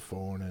picks up the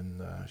phone,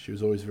 and she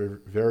was always very,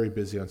 very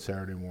busy on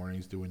Saturday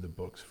mornings doing the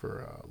books for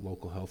a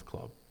local health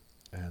club.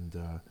 And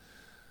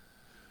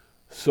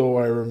so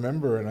I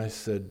remember, and I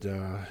said,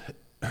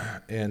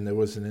 and there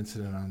was an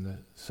incident on the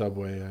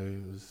subway. I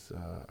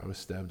was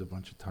stabbed a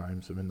bunch of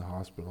times. I'm in the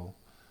hospital.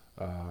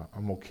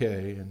 I'm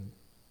okay, and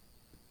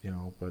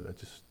but I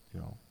just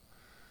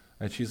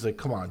and she's like,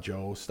 "Come on,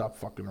 Joe, stop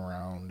fucking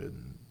around,"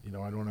 and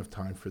I don't have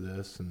time for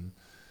this. And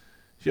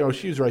she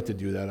was right to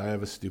do that. I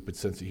have a stupid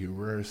sense of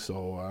humor,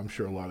 so I'm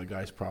sure a lot of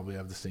guys probably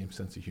have the same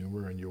sense of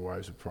humor, and your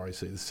wives would probably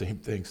say the same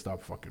thing: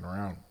 "Stop fucking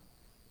around."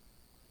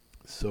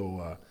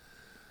 So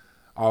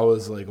I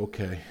was like,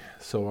 okay.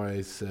 So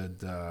I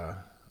said, Ann,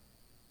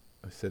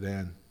 I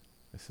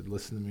said,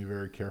 listen to me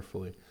very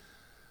carefully.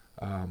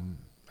 I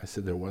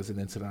said, there was an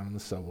incident on the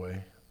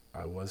subway.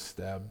 I was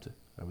stabbed.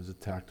 I was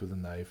attacked with a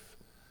knife.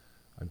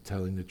 I'm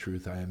telling the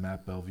truth. I am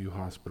at Bellevue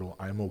Hospital.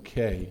 I'm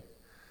okay.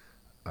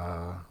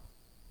 But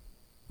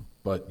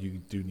you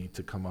do need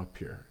to come up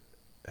here.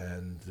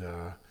 And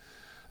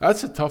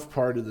that's a tough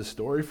part of the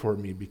story for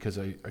me, because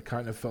I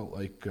kind of felt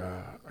like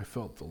I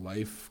felt the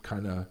life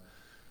kind of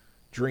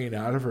drain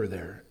out of her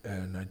there,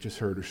 and I just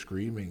heard her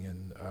screaming,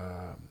 and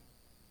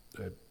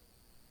I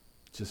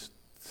just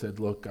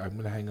said, look, I'm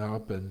going to hang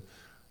up, and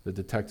the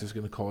detective's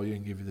going to call you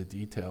and give you the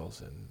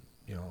details. And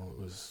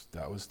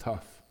that was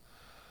tough.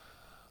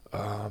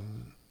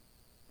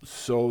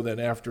 So then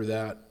after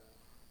that,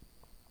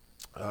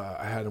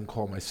 I had him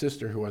call my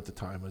sister, who at the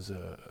time was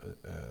a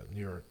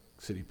New York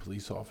City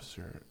police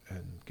officer,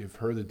 and give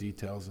her the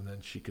details, and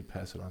then she could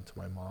pass it on to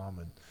my mom,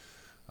 and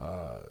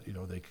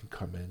they can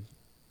come in.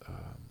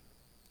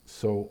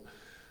 So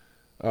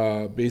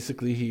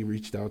basically he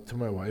reached out to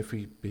my wife.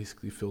 He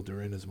basically filled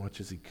her in as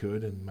much as he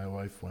could, and my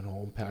wife went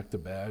home, packed a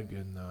bag,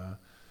 and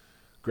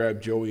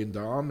grabbed Joey and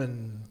Dom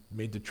and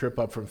made the trip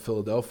up from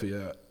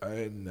Philadelphia.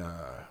 And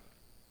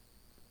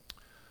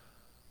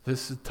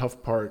this is a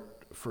tough part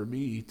for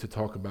me to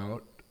talk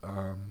about,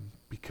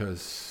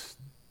 because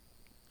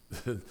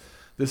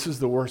this is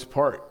the worst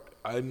part.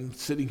 I'm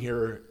sitting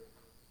here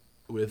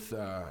with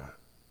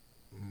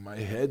my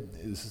head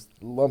is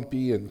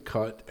lumpy and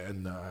cut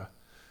and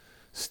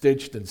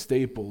stitched and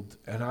stapled,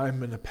 and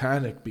I'm in a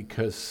panic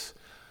because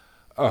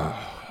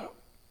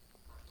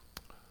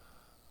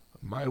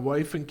my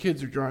wife and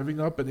kids are driving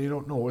up, and they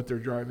don't know what they're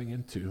driving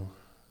into.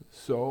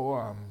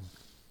 So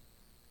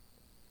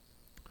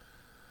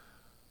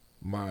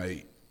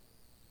my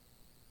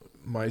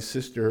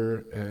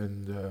sister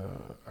and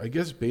I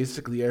guess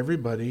basically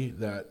everybody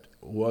that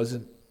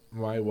wasn't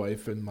my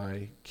wife and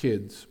my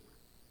kids,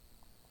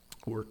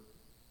 were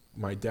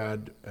my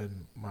dad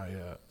and my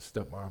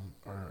stepmom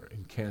are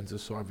in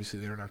Kansas, so obviously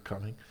they're not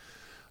coming.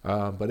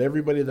 But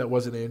everybody that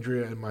wasn't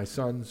Andrea and my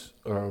sons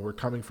were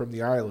coming from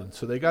the island,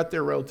 so they got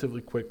there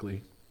relatively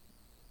quickly.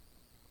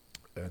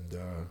 And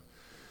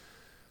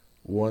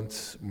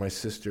once my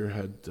sister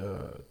had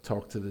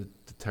talked to the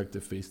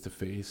detective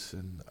face-to-face,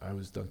 and I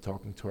was done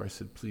talking to her, I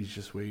said, please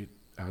just wait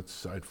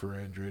outside for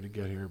Andrea to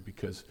get here,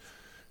 because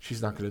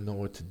she's not going to know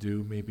what to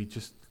do. Maybe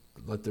just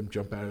let them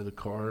jump out of the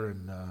car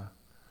and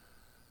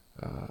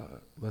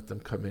let them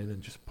come in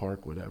and just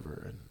park,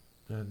 whatever.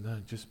 And I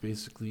just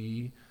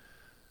basically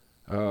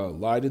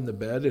lied in the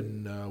bed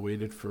and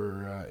waited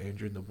for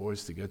Andrea and the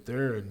boys to get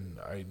there. And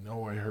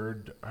I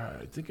heard,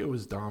 I think it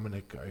was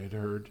Dominic I had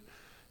heard.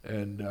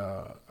 And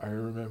I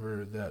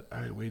remember that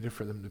I waited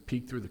for them to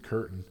peek through the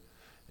curtain.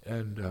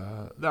 And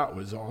that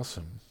was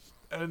awesome.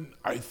 And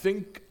I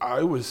think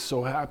I was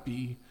so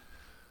happy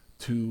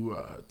to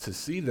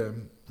see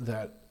them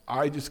that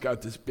I just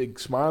got this big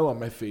smile on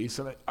my face.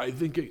 And I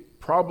think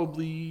it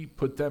probably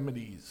put them at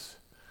ease.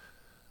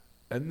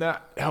 And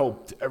that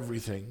helped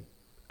everything.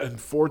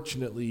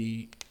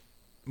 Unfortunately,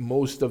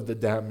 most of the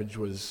damage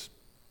was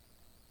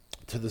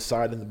to the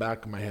side and the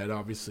back of my head.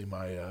 Obviously,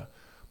 my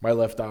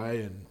left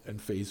eye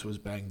and face was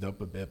banged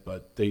up a bit,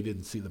 but they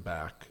didn't see the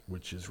back,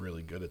 which is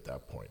really good at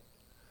that point.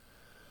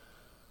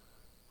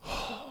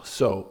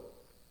 So,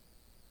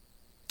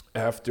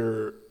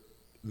 after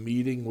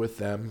meeting with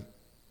them,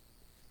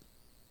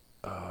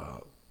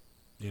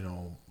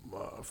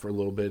 for a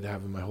little bit,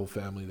 having my whole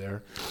family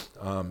there,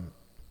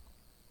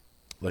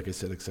 like I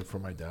said, except for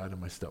my dad and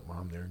my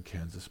stepmom there in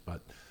Kansas,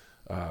 but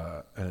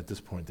And at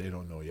this point, they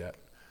don't know yet.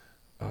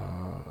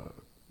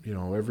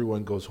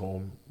 Everyone goes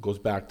home, goes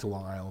back to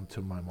Long Island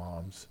to my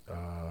mom's,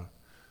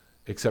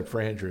 except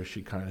for Andrea.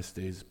 She kind of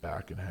stays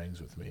back and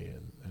hangs with me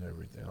and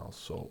everything else.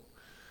 So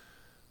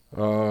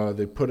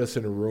they put us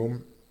in a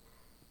room,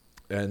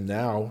 and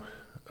now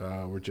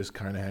we're just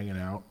kind of hanging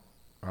out.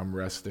 I'm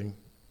resting,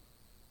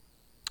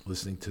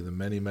 listening to the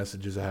many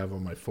messages I have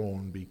on my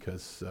phone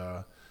because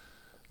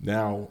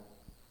now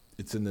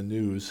it's in the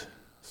news.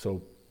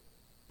 So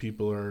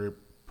people are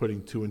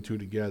putting two and two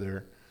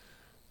together,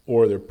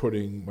 or they're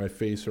putting my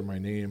face or my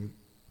name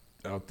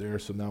out there.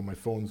 So now my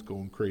phone's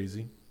going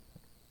crazy.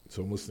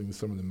 So I'm listening to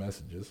some of the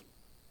messages.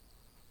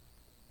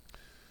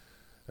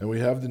 And we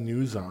have the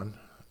news on,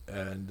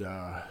 and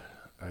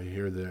I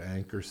hear the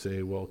anchor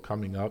say, well,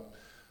 coming up,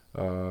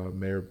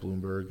 Mayor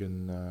Bloomberg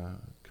and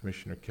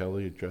Commissioner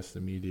Kelly addressed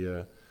the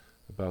media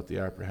about the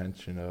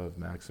apprehension of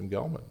Maxim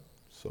Gelman.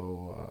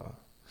 So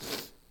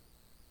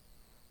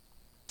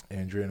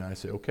Andrea and I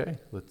say, okay,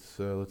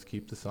 let's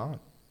keep this on.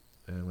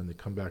 And when they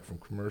come back from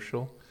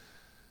commercial,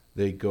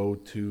 they go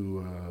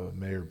to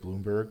Mayor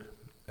Bloomberg,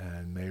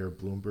 and Mayor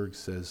Bloomberg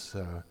says,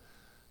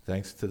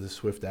 thanks to the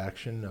swift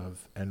action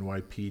of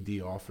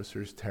NYPD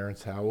officers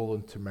Terrence Howell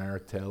and Tamara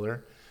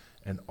Taylor,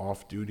 and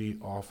off-duty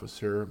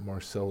officer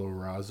Marcelo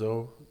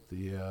Razzo,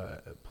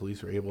 the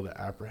police were able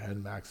to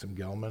apprehend Maxim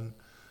Gelman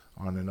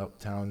on an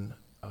Uptown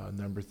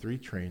number 3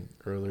 train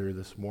earlier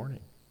this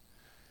morning.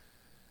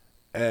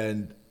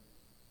 And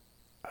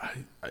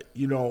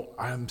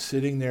I'm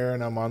sitting there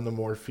and I'm on the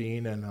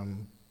morphine and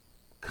I'm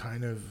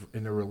kind of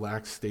in a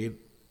relaxed state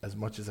as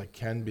much as I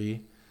can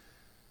be.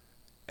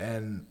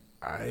 And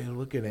I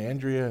look at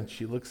Andrea and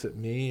she looks at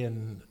me,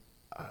 and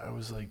I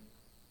was like,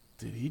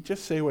 did he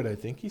just say what I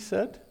think he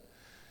said?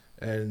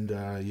 And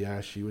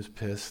yeah, she was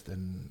pissed,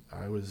 and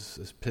I was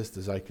as pissed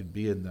as I could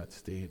be in that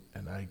state.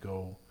 And I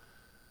go,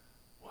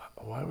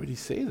 why would he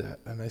say that?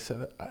 And I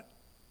said,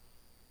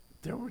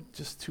 there were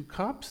just 2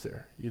 cops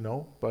there,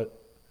 but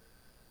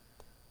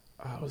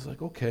I was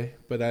like, okay,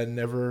 but I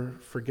never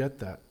forget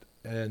that.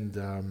 And,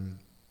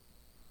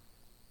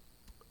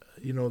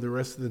 the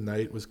rest of the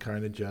night was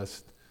kind of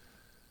just,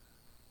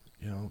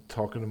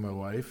 talking to my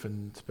wife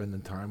and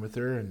spending time with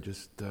her, and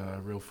just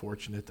real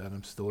fortunate that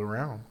I'm still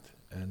around.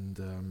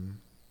 And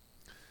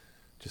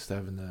just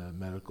having the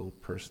medical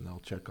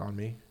personnel check on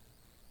me,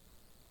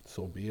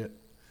 so be it.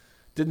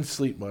 Didn't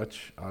sleep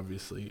much,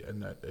 obviously,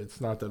 and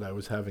it's not that I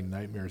was having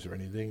nightmares or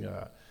anything.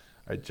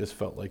 I just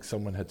felt like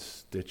someone had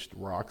stitched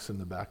rocks in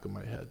the back of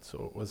my head,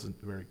 so it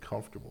wasn't very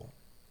comfortable.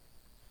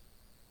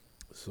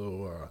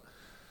 So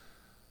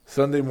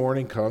Sunday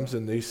morning comes,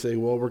 and they say,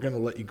 well, we're going to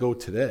let you go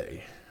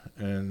today.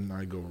 And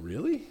I go,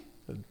 really?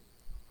 It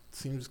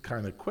seems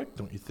kind of quick,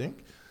 don't you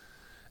think?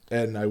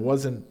 And I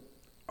wasn't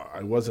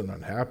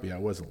unhappy. I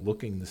wasn't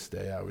looking to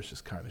stay. I was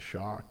just kind of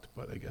shocked,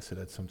 but I guess it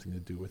had something to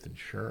do with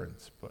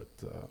insurance, but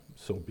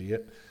so be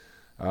it.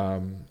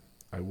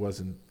 I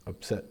wasn't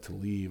upset to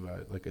leave.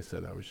 Like I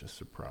said, I was just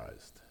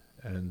surprised.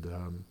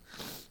 And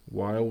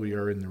while we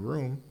are in the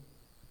room,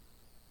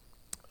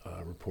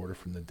 a reporter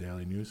from the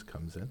Daily News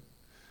comes in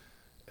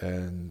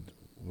and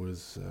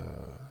was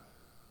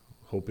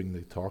hoping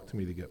to talk to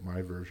me to get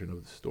my version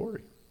of the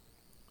story.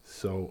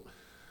 So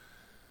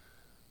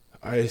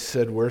I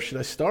said, where should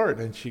I start?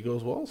 And she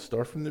goes, well,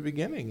 start from the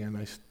beginning. And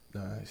I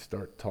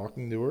start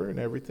talking to her and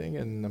everything,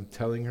 and I'm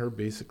telling her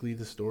basically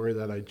the story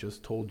that I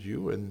just told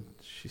you, and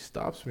she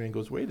stops me and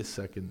goes, wait a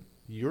second,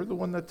 you're the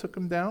one that took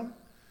him down?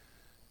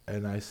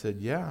 And I said,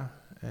 yeah.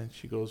 And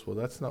she goes, well,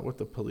 that's not what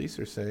the police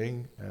are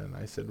saying. And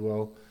I said,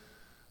 well,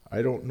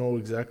 I don't know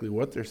exactly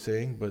what they're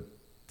saying, but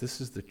this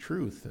is the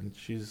truth. And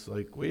she's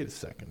like, wait a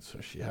second.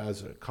 So she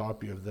has a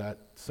copy of that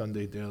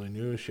Sunday Daily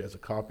News. She has a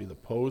copy of the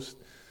Post.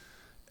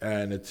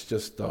 And it's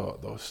just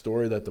the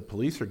story that the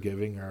police are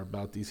giving are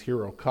about these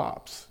hero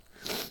cops.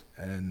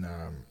 And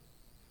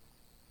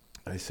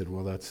I said,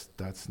 well,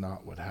 that's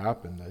not what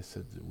happened. I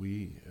said,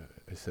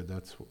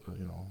 that's,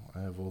 I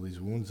have all these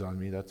wounds on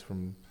me. That's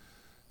from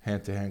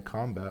hand-to-hand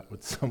combat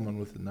with someone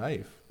with a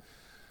knife.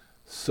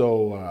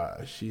 So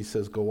she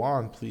says, go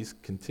on, please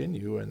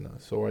continue. And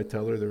so I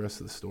tell her the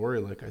rest of the story,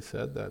 like I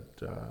said, that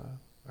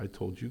I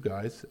told you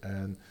guys.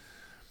 And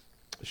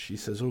she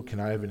says, oh, can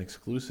I have an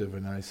exclusive?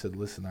 And I said,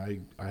 listen,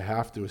 I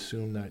have to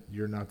assume that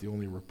you're not the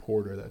only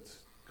reporter that's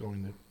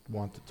going to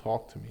want to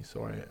talk to me.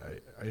 So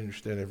I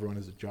understand everyone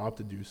has a job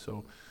to do,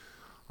 so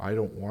I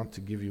don't want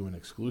to give you an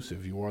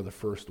exclusive. You are the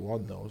first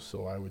one, though,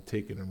 so I would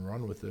take it and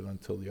run with it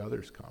until the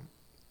others come.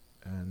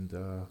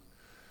 And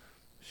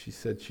she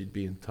said she'd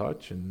be in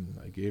touch, and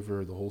I gave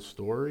her the whole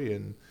story.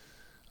 And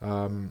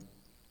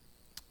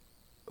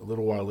a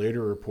little while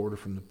later, a reporter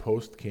from the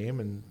Post came,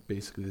 and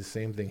basically the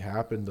same thing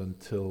happened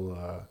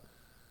until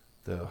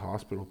the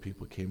hospital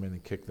people came in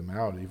and kicked them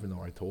out, even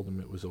though I told them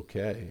it was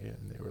okay.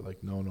 And they were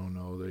like, no,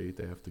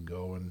 they have to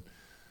go. And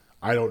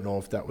I don't know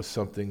if that was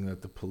something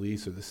that the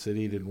police or the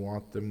city didn't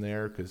want them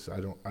there, because I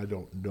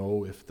don't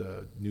know if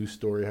the news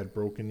story had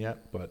broken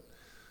yet, but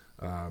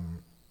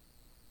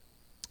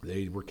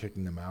they were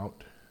kicking them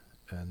out.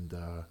 And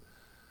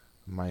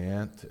my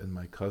aunt and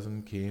my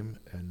cousin came,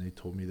 and they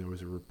told me there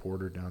was a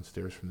reporter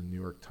downstairs from the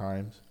New York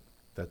Times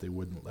that they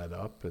wouldn't let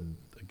up. And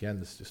again,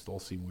 this just all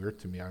seemed weird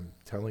to me. I'm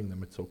telling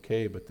them it's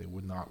okay, but they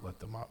would not let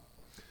them up.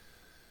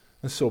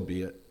 And so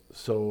be it.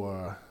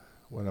 So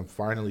when I'm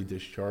finally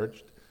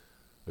discharged,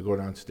 I go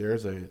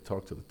downstairs, I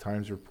talk to the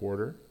Times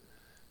reporter,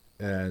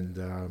 and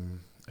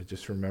I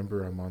just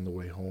remember I'm on the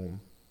way home,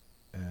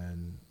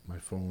 and my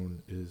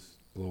phone is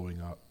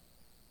blowing up.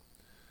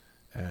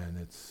 And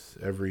it's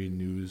every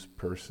news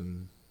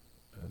person,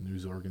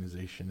 news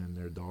organization, and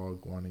their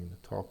dog wanting to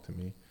talk to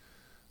me.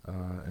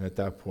 And at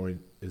that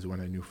point is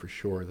when I knew for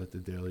sure that the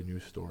Daily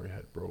News story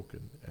had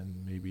broken, and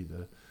maybe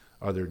the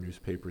other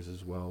newspapers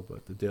as well,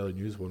 but the Daily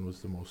News one was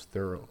the most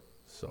thorough.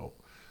 So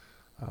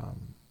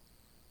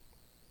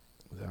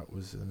that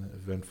was an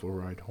eventful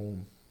ride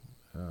home,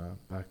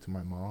 back to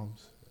my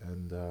mom's.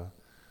 And,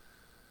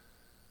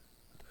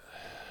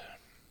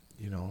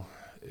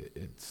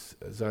 it's,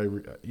 as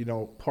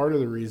part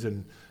of the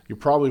reason, you're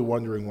probably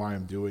wondering why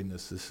I'm doing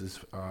this. This is,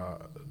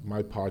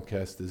 my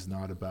podcast is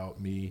not about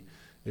me.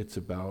 It's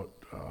about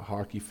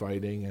hockey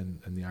fighting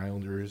and the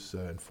Islanders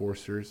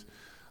enforcers.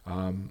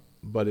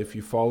 But if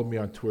you follow me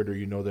on Twitter,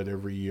 you know that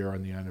every year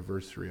on the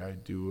anniversary, I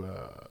do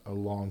a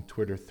long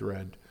Twitter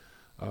thread,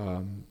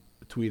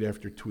 tweet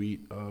after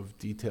tweet of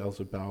details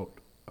about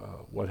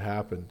what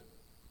happened.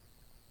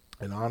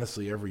 And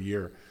honestly, every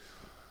year,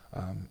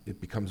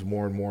 it becomes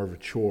more and more of a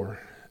chore.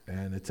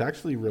 And it's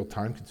actually real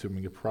time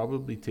consuming. It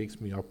probably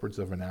takes me upwards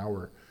of an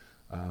hour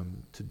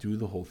to do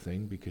the whole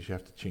thing, because you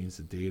have to change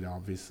the date,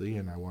 obviously,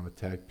 and I want to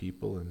tag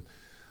people. And,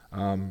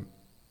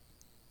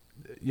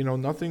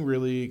 nothing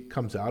really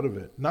comes out of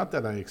it. Not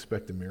that I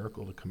expect a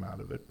miracle to come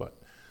out of it,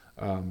 but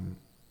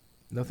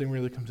nothing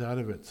really comes out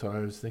of it. So I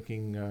was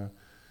thinking,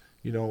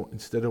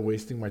 instead of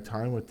wasting my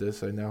time with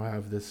this, I now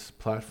have this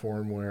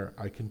platform where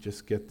I can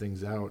just get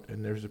things out.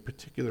 And there's a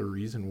particular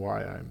reason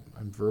why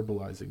I'm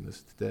verbalizing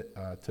this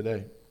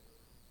today.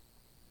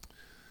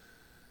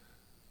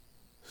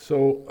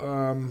 So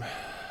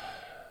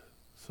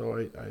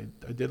I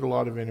did a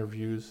lot of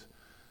interviews,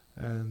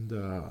 and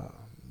a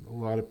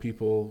lot of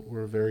people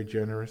were very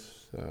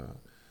generous.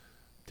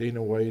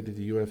 Dana White at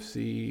the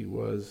UFC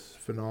was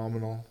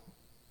phenomenal.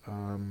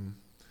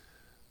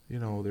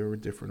 There were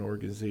different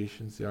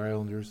organizations. The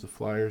Islanders, the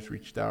Flyers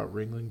reached out.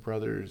 Ringling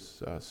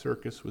Brothers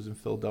Circus was in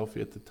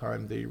Philadelphia at the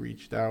time. They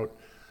reached out.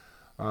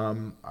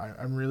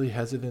 I'm really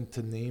hesitant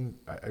to name.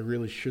 I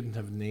really shouldn't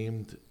have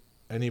named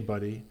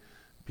anybody,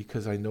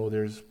 because I know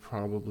there's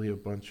probably a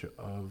bunch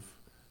of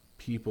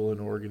people and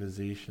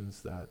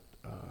organizations that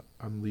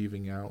I'm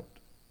leaving out.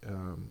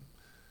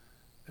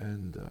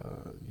 And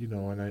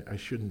I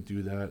shouldn't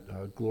do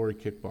that. Glory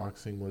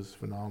Kickboxing was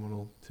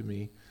phenomenal to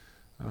me.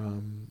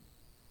 I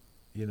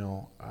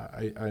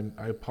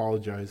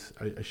apologize.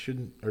 I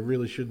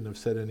really shouldn't have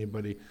said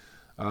anybody.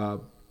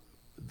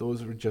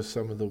 Those were just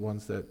some of the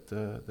ones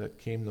that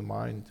came to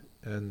mind.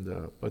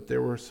 And but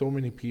there were so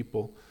many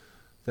people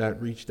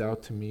that reached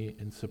out to me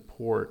in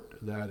support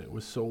that it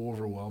was so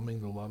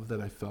overwhelming, the love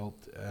that I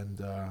felt, and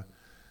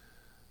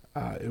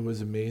it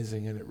was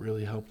amazing, and it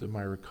really helped in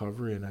my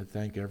recovery, and I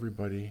thank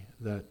everybody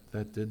that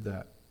did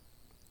that.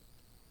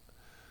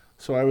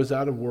 So I was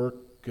out of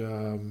work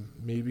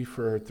maybe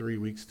for 3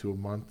 weeks to a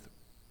month,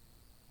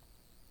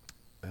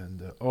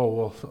 and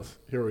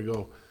here we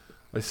go.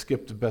 I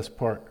skipped the best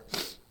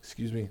part.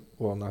 Excuse me.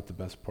 Well, not the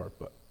best part,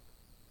 but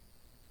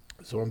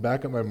so I'm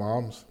back at my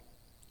mom's.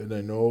 And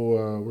I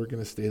know we're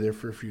going to stay there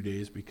for a few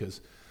days,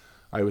 because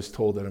I was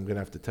told that I'm going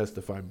to have to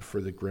testify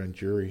before the grand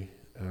jury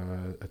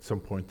at some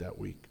point that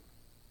week.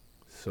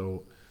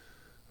 So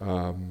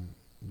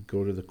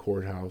go to the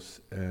courthouse,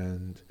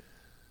 and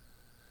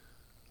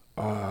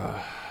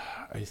I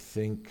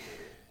think,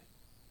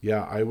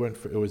 I went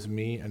for, it was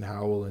me and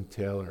Howell and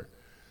Taylor.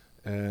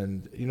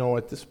 And,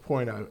 at this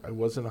point, I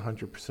wasn't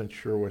 100%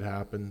 sure what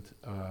happened.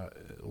 A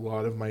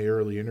lot of my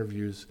early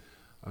interviews,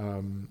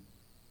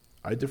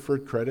 I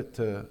deferred credit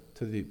to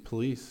the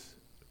police,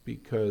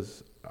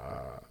 because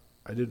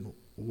I didn't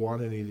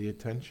want any of the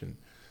attention.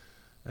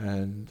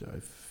 And I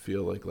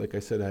feel like I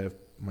said,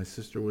 my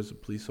sister was a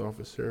police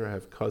officer. I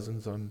have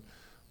cousins on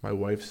my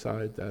wife's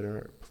side that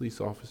are police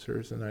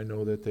officers, and I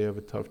know that they have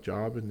a tough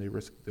job, and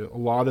a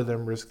lot of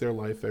them risk their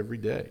life every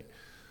day.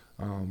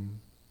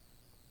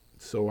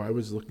 So I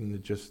was looking to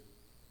just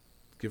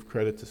give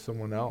credit to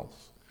someone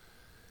else.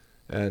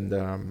 And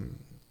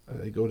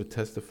I go to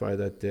testify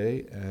that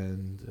day,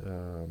 and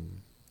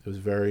it was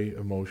very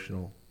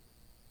emotional,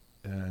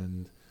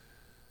 and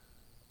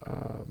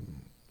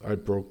I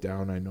broke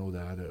down. I know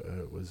that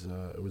it was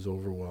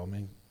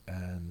overwhelming,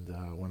 and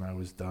when I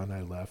was done,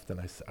 I left, and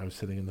I was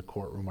sitting in the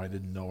courtroom. I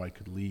didn't know I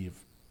could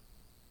leave,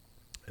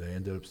 and I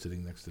ended up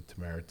sitting next to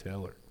Tamara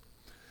Taylor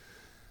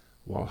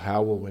while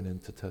Howell went in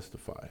to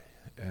testify,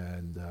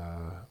 and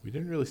we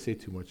didn't really say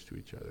too much to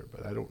each other,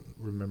 but I don't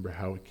remember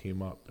how it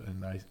came up,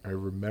 and I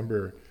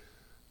remember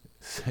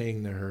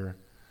saying to her,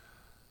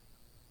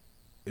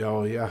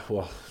 Oh yeah,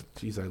 well,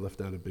 geez, I left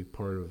out a big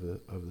part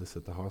of this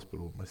at the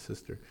hospital with my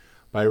sister.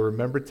 But I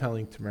remember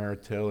telling Tamara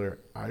Taylor,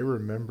 I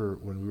remember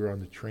when we were on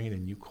the train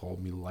and you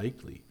called me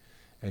likely,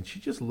 and she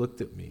just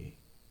looked at me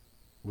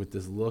with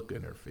this look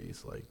in her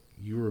face, like,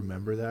 you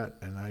remember that?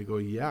 And I go,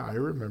 yeah, I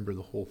remember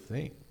the whole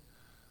thing.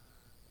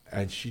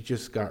 And she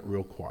just got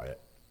real quiet.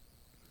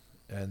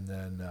 And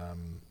then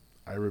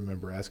I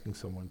remember asking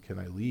someone, can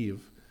I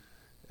leave?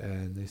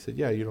 And they said,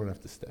 yeah, you don't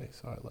have to stay.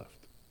 So I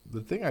left.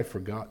 The thing I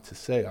forgot to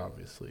say,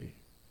 obviously,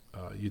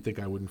 you'd think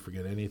I wouldn't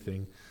forget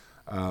anything.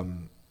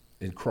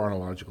 In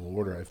chronological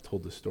order, I've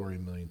told this story a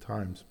million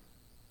times.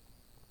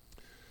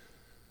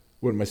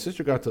 When my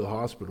sister got to the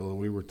hospital and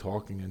we were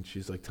talking, and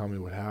she's like, tell me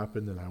what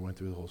happened, and I went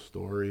through the whole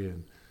story,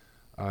 and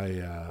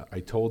I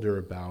told her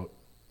about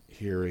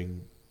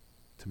hearing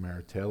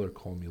Tamara Taylor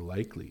call me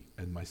likely,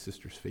 and my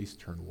sister's face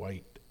turned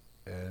white.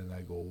 And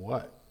I go,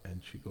 what?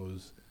 And she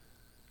goes,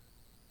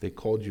 they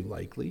called you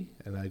likely?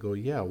 And I go,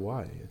 yeah,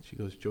 why? And she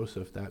goes,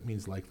 Joseph, that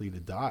means likely to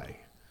die.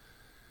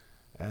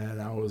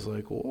 And I was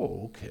like,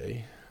 oh,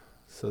 okay.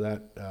 So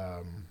that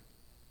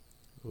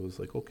it was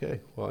like,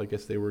 okay, well, I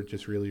guess they were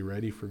just really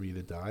ready for me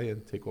to die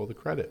and take all the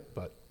credit.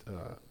 But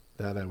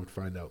that I would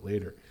find out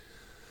later.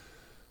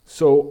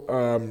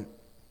 So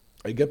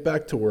I get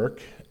back to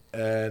work,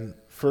 and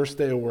first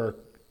day of work,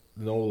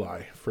 no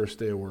lie, first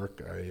day of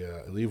work,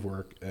 I leave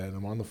work, and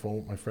I'm on the phone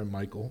with my friend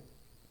Michael.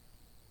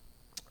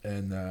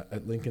 And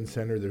at Lincoln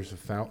Center, there's a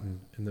fountain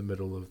in the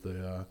middle of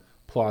the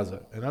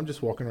plaza. And I'm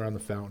just walking around the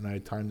fountain. I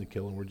had time to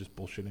kill, and we're just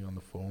bullshitting on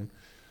the phone.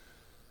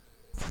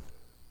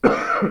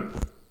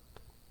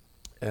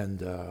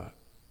 And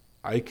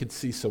I could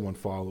see someone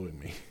following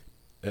me.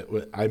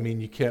 I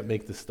mean, you can't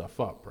make this stuff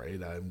up,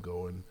 right?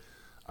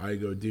 I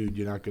go, dude,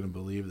 you're not going to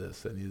believe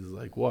this. And he's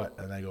like, what?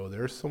 And I go,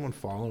 there's someone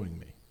following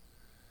me.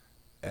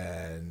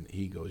 And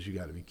he goes, you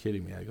got to be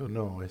kidding me. I go,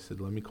 no. I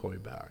said, let me call you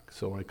back.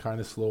 So I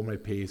kind of slow my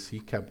pace. He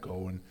kept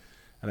going.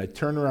 And I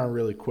turned around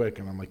really quick,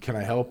 and I'm like, can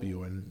I help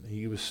you? And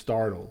he was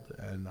startled.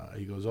 And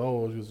he goes,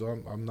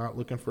 I'm not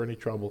looking for any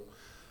trouble.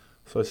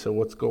 So I said,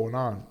 what's going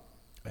on?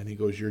 And he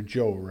goes, you're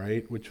Joe,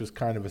 right? Which was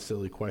kind of a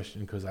silly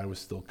question because I was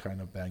still kind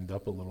of banged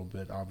up a little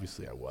bit.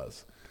 Obviously, I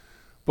was.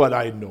 But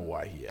I know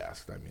why he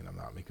asked. I mean, I'm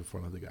not making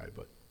fun of the guy.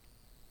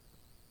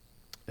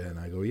 And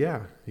I go,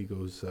 yeah. He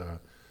goes,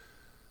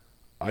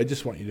 I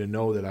just want you to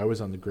know that I was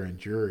on the grand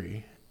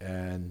jury,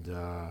 and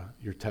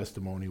your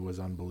testimony was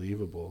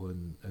unbelievable.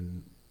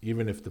 And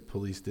even if the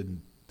police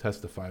didn't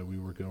testify, we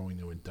were going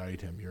to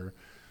indict him.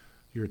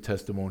 Your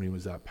testimony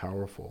was that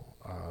powerful.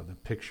 The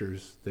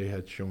pictures, they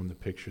had shown the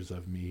pictures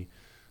of me,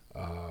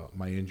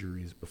 my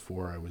injuries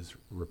before I was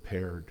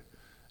repaired.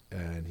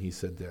 And he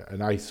said that,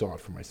 and I saw it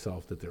for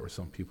myself, that there were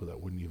some people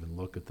that wouldn't even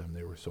look at them.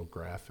 They were so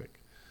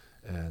graphic.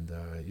 And,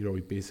 he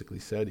basically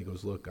said, he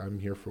goes, look, I'm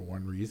here for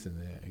one reason.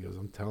 And he goes,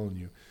 I'm telling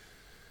you.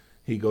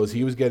 He goes,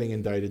 he was getting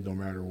indicted no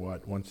matter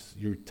what. Once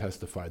you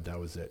testified, that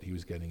was it. He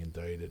was getting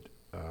indicted.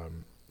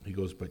 He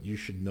goes, but you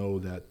should know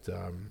that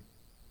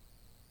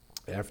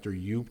after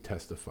you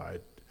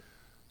testified,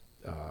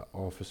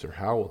 Officer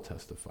Howell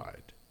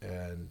testified.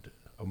 And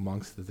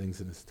amongst the things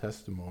in his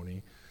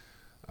testimony,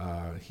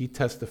 he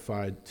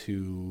testified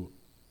to,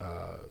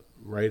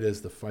 right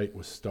as the fight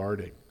was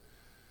starting,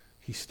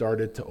 he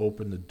started to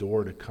open the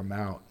door to come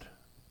out,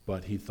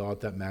 but he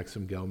thought that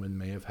Maxim Gelman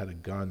may have had a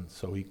gun,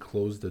 so he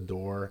closed the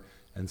door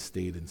and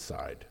stayed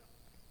inside.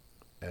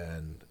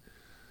 And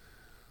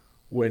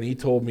when he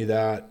told me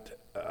that,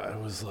 I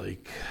was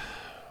like,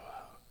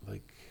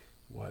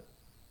 what?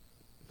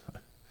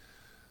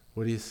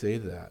 What do you say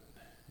to that?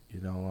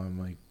 I'm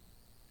like,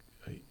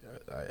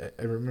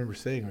 I remember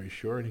saying, are you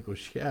sure? And he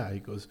goes, yeah. He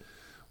goes,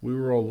 we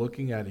were all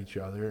looking at each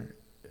other,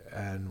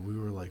 and we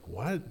were like,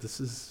 what?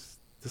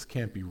 This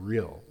can't be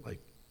real. Like,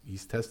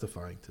 he's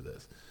testifying to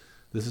this.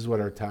 This is what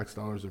our tax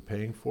dollars are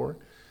paying for.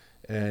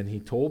 And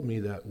he told me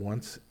that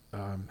once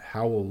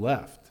Howell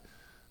left,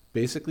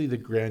 basically the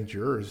grand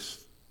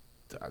jurors,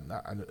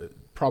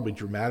 probably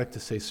dramatic to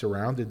say,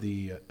 surrounded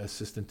the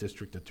assistant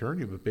district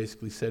attorney, but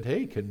basically said,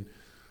 hey, can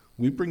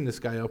we bring this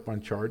guy up on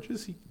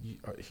charges?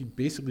 He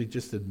basically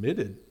just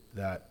admitted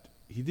that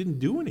he didn't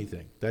do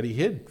anything, that he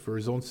hid for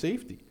his own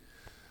safety.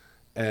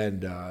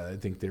 And I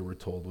think they were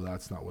told, well,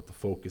 that's not what the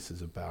focus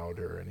is about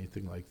or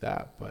anything like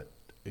that. But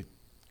it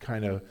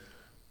kind of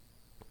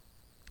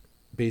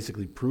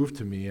basically proved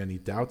to me any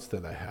doubts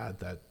that I had,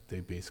 that they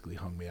basically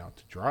hung me out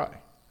to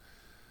dry.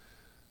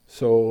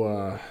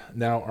 So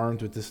now,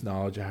 armed with this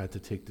knowledge, I had to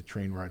take the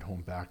train ride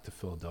home back to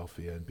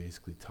Philadelphia and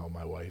basically tell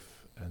my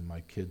wife and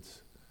my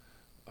kids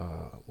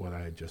what I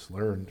had just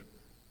learned.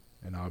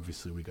 And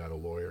obviously we got a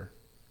lawyer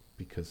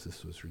because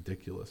this was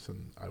ridiculous,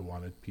 and I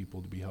wanted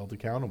people to be held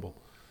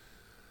accountable.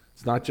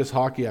 It's not just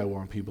hockey I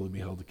want people to be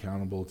held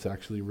accountable, it's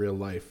actually real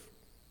life.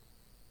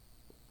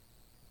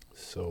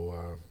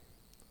 So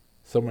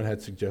someone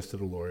had suggested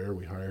a lawyer.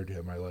 We hired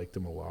him. I liked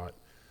him a lot.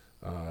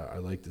 I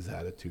liked his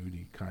attitude.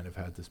 He kind of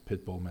had this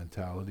pit bull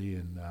mentality,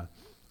 and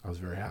I was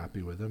very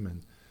happy with him.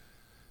 And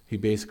he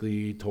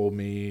basically told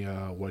me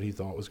what he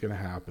thought was going to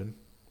happen,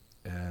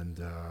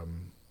 and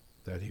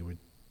that he would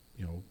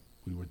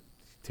we would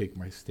take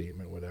my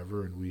statement,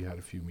 whatever, and we had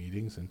a few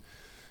meetings, and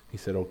he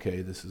said,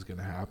 okay, this is going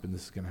to happen,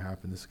 this is going to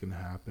happen, this is going to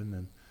happen,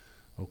 and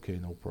okay,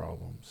 no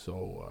problem.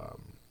 So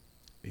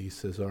he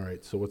says, all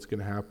right, so what's going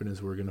to happen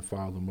is we're going to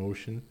file the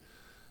motion,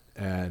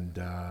 and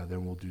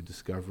then we'll do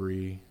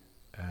discovery,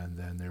 and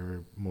then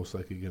they're most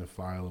likely going to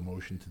file a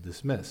motion to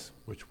dismiss,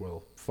 which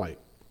we'll fight.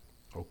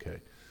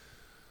 Okay.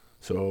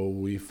 So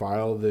we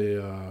file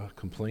the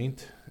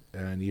complaint,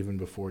 and even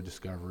before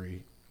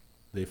discovery,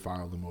 they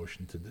filed a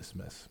motion to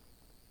dismiss.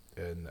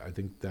 And I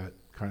think that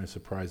kind of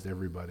surprised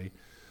everybody.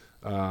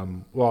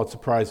 Well, it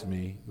surprised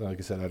me. Like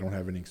I said, I don't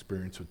have any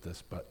experience with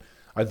this, but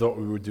I thought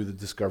we would do the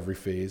discovery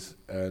phase,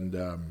 and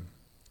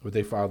but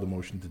they filed a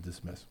motion to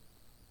dismiss.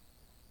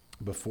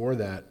 Before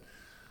that,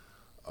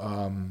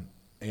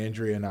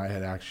 Andrea and I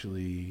had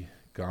actually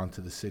gone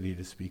to the city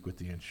to speak with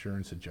the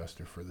insurance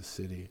adjuster for the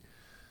city,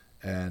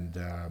 and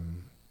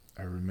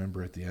I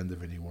remember at the end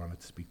of it, he wanted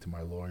to speak to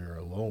my lawyer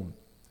alone.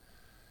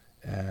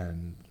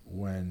 And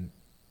when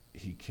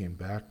he came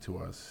back to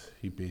us,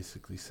 he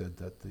basically said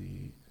that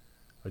the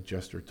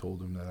adjuster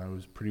told him that I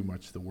was pretty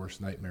much the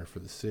worst nightmare for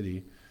the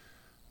city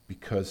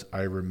because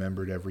I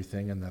remembered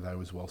everything and that I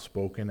was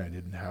well-spoken. I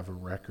didn't have a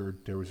record.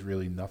 There was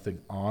really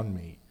nothing on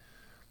me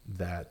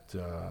that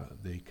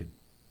they could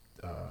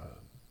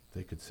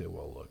say,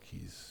 well, look,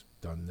 he's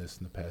done this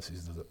in the past,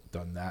 he's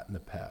done that in the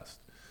past.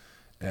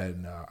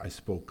 And I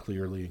spoke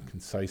clearly and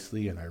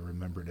concisely, and I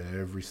remembered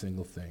every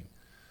single thing.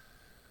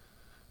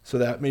 So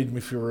that made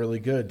me feel really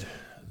good,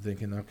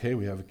 thinking, okay,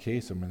 we have a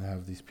case. I'm going to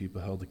have these people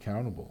held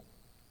accountable.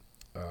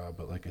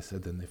 But like I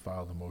said, then they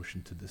filed a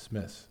motion to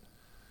dismiss.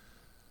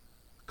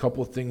 A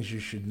couple of things you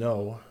should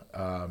know.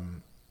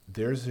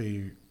 There's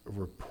a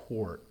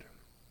report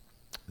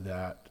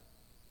that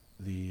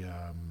I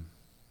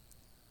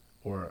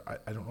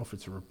don't know if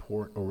it's a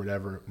report or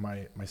whatever.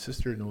 My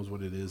sister knows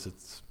what it is.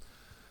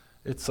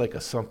 It's like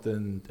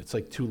it's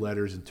like 2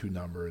 letters and 2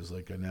 numbers,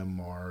 like an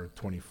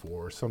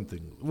MR24,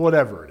 something,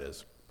 whatever it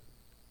is.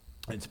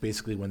 It's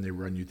basically when they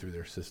run you through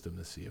their system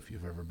to see if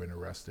you've ever been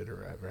arrested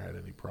or ever had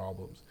any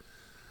problems.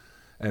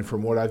 And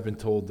from what I've been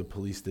told, the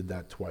police did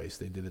that twice.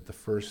 They did it the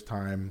first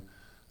time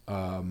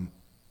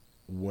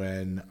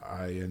when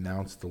I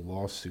announced the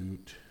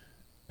lawsuit,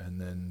 and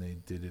then they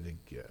did it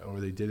again. Or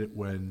they did it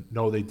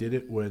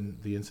when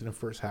the incident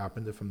first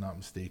happened, if I'm not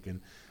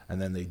mistaken,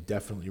 and then they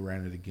definitely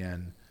ran it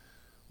again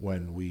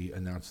when we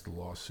announced the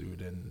lawsuit.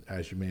 And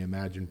as you may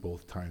imagine,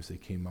 both times they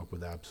came up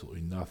with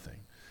absolutely nothing.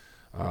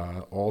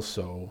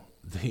 Also,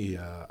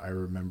 I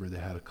remember they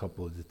had a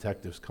couple of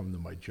detectives come to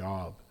my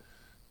job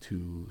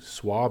to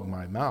swab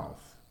my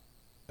mouth,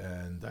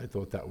 and I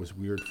thought that was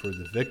weird for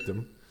the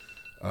victim.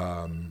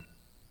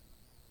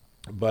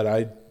 But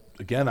I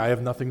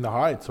have nothing to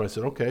hide, so I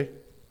said, okay,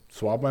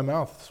 swab my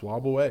mouth,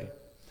 swab away.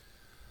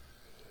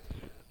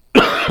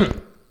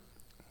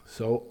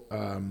 So,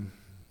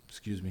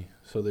 excuse me.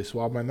 So they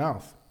swabbed my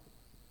mouth.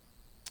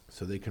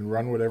 So they can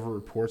run whatever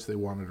reports they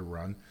wanted to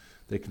run.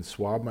 They can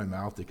swab my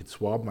mouth. They could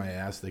swab my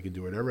ass. They could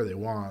do whatever they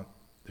want.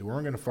 They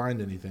weren't going to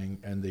find anything,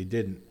 and they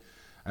didn't.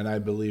 And I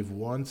believe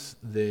once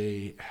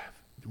they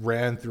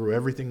ran through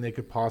everything they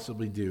could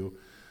possibly do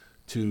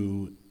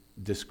to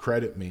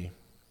discredit me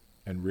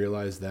and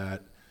realized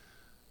that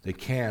they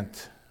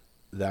can't,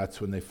 that's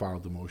when they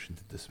filed the motion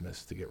to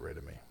dismiss to get rid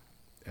of me.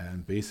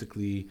 And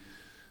basically,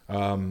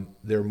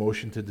 their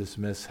motion to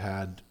dismiss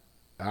had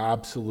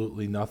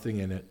absolutely nothing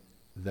in it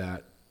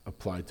that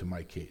applied to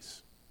my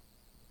case.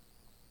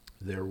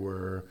 There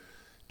were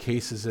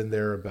cases in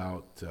there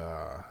about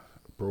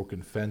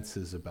broken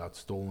fences, about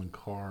stolen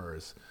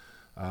cars,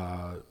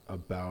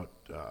 about,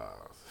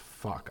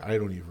 I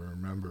don't even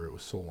remember, it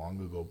was so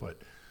long ago,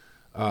 but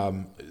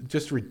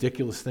just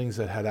ridiculous things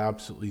that had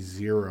absolutely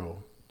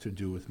zero to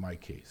do with my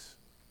case.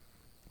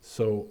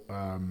 So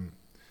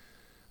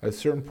at a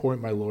certain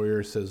point, my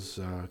lawyer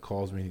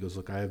calls me, and he goes,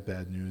 look, I have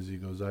bad news. He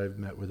goes, I've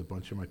met with a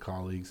bunch of my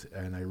colleagues,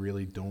 and I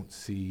really don't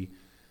see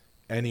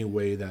any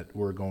way that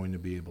we're going to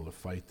be able to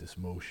fight this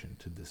motion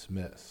to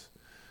dismiss.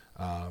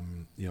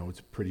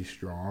 It's pretty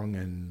strong,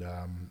 and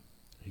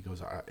he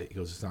goes,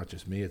 it's not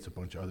just me, it's a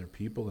bunch of other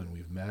people, and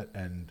we've met,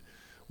 and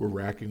we're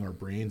racking our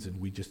brains,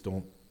 and we just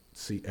don't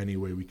see any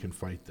way we can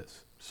fight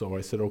this. So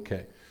I said,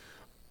 okay,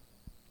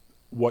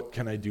 what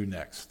can I do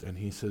next? And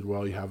he said,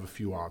 well, you have a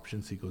few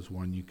options. He goes,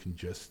 one, you can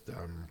just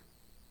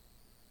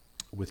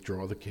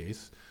withdraw the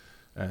case,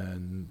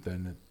 and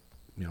then,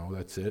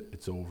 that's it,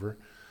 it's over.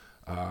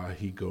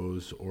 He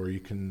goes, or you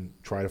can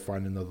try to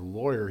find another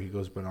lawyer. He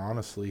goes, but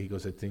honestly, he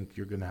goes, I think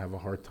you're going to have a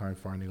hard time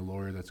finding a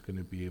lawyer that's going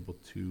to be able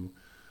to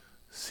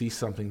see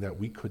something that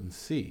we couldn't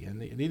see.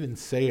 And he didn't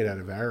say it out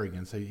of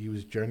arrogance. He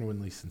was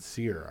genuinely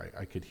sincere.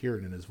 I could hear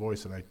it in his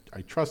voice, and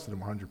I trusted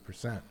him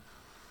 100%.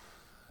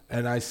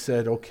 And I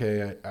said,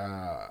 okay,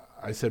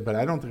 but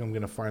I don't think I'm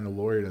going to find a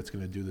lawyer that's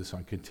going to do this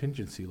on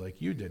contingency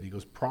like you did. He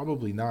goes,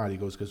 probably not. He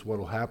goes, because what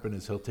will happen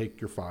is he'll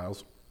take your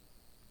files,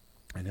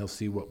 and he'll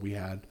see what we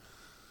had,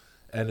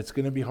 and it's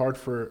going to be hard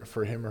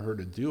for him or her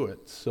to do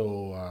it,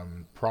 so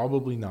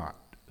probably not.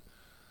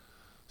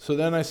 So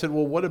then I said,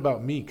 well, what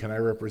about me? Can I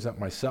represent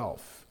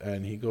myself?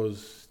 And he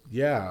goes,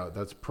 yeah,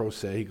 that's pro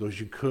se. He goes,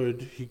 you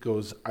could. He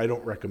goes, I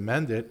don't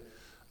recommend it,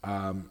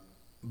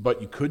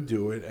 but you could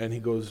do it. And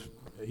he goes,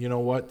 you know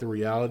what? The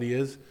reality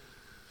is,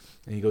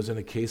 and he goes, in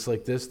a case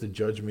like this, the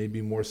judge may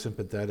be more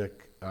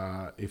sympathetic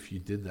if you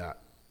did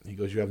that. He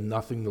goes, you have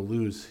nothing to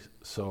lose.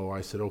 So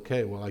I said,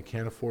 okay, well, I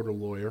can't afford a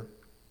lawyer.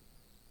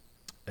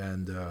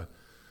 And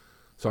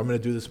so I'm going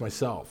to do this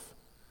myself.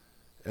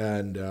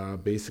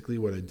 And basically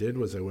what I did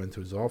was I went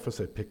to his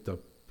office, I picked up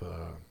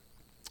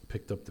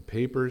the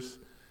papers,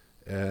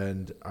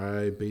 and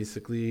I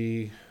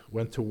basically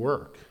went to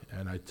work.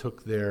 And I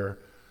took their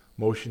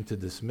motion to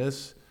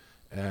dismiss,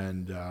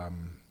 and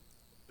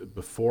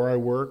before I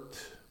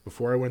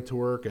went to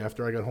work,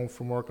 after I got home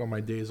from work on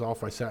my days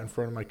off, I sat in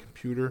front of my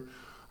computer.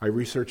 I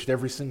researched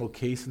every single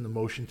case in the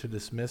motion to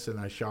dismiss, and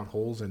I shot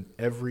holes in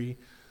every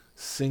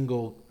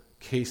single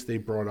case they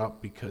brought up,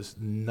 because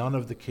none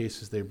of the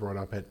cases they brought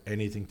up had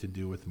anything to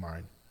do with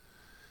mine.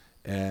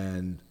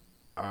 And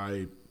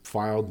I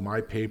filed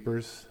my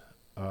papers,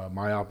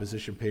 my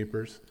opposition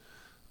papers,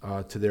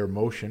 to their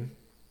motion.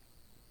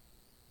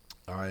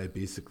 I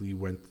basically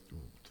went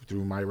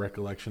through my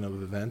recollection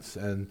of events,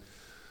 and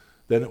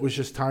then it was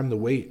just time to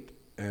wait.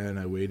 And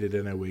I waited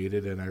and I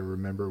waited, and I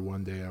remember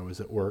one day I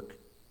was at work,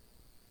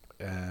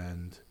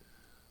 and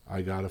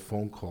I got a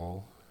phone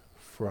call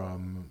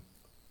from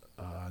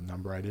a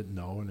number I didn't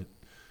know, and it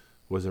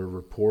was a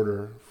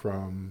reporter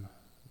from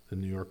the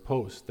New York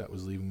Post that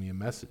was leaving me a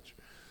message.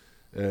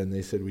 And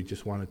they said, we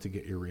just wanted to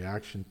get your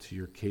reaction to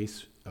your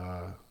case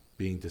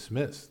being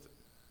dismissed.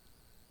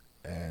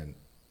 And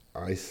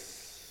I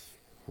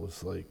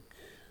was like,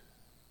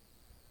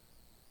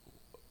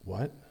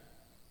 what?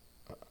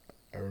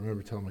 I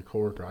remember telling my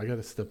coworker, I got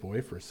to step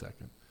away for a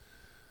second.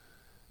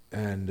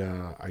 And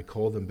I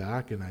called them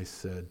back, and I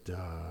said,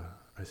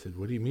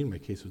 what do you mean my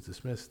case was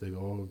dismissed? They go,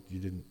 oh, you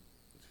didn't,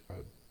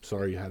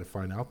 sorry you had to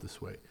find out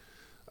this way.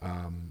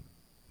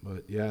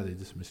 But yeah, they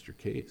dismissed your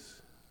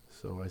case.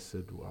 So I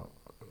said, well,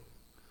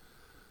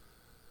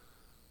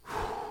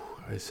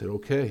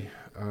 okay.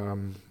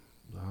 I'm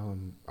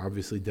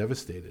obviously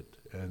devastated.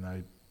 And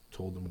I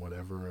told him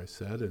whatever I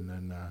said. And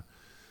then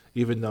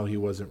even though he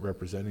wasn't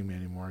representing me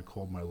anymore, I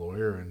called my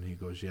lawyer, and he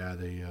goes, yeah,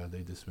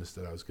 they dismissed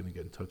it. I was going to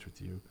get in touch with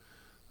you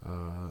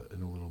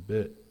in a little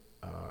bit.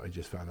 I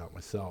just found out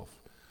myself.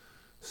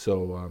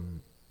 So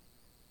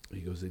he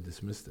goes, they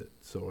dismissed it.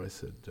 So I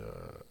said,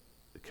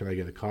 can I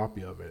get a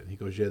copy of it? And he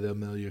goes, yeah, they'll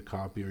mail you a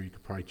copy, or you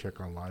could probably check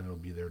online. It'll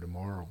be there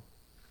tomorrow.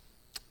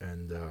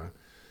 And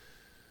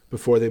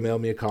before they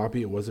mailed me a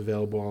copy, it was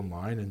available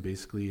online, and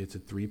basically it's a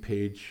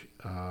 3-page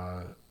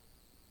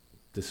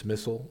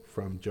dismissal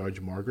from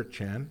Judge Margaret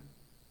Chan,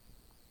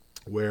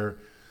 where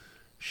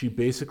she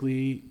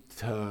basically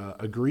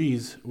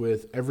agrees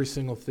with every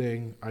single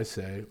thing I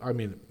say. I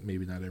mean,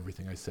 maybe not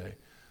everything I say,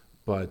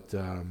 but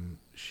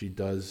she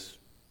does.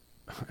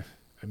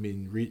 I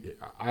mean,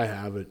 I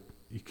have it.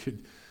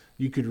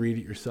 You could read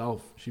it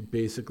yourself. She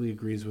basically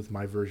agrees with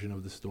my version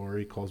of the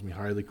story, calls me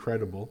highly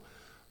credible,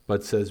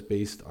 but says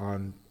based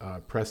on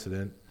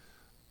precedent,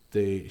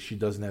 she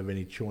doesn't have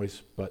any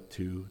choice but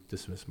to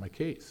dismiss my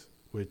case,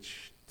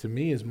 which to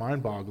me is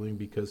mind-boggling,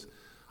 because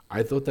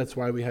I thought that's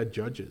why we had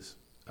judges.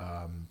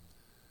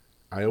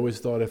 I always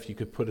thought if you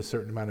could put a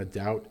certain amount of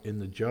doubt in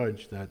the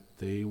judge, that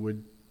they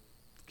would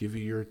give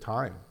you your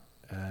time.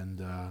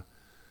 And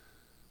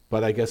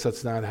but I guess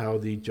that's not how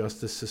the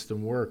justice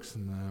system works.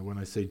 And when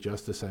I say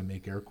justice, I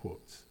make air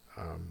quotes.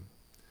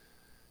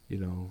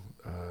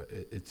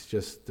 It's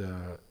just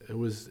it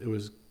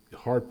was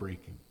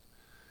heartbreaking.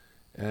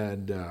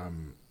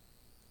 And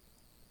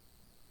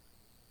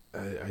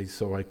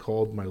so I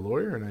called my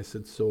lawyer, and I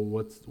said, so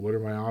what are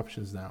my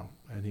options now?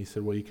 And he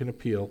said, well, you can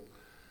appeal.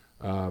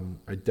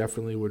 I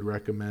definitely would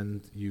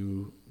recommend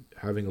you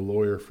having a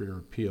lawyer for your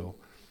appeal.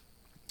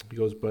 He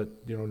goes,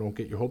 but don't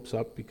get your hopes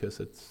up, because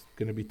it's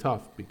going to be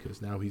tough,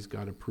 because now he's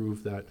got to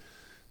prove that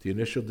the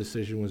initial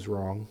decision was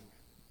wrong,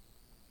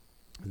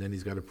 and then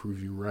he's got to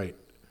prove you right.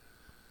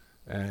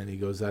 And he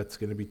goes, that's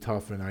going to be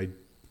tough, and I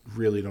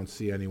really don't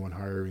see anyone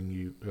hiring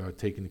you,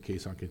 taking the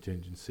case on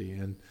contingency.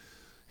 And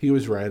he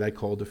was right. I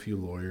called a few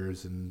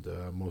lawyers, and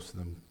most of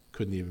them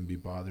couldn't even be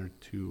bothered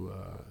to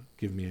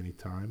give me any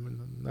time,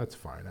 and that's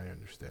fine. I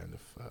understand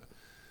if,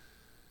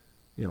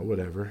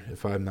 whatever.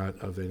 If I'm not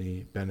of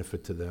any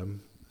benefit to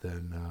them,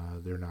 then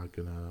they're not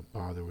going to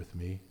bother with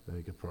me.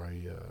 They could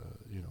probably,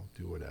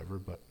 do whatever.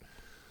 But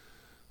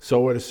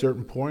so at a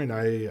certain point,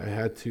 I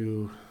had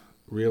to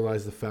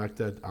realize the fact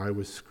that I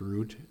was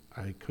screwed.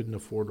 I couldn't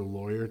afford a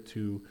lawyer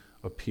to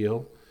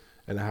appeal,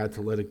 and I had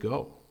to let it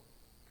go.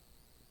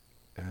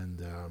 And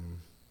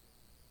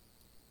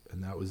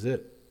that was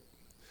it.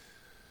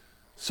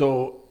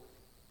 So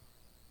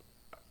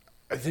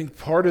I think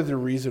part of the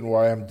reason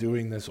why I'm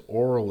doing this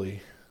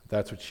orally,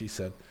 that's what she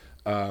said,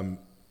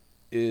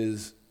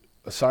 is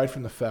aside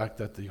from the fact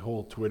that the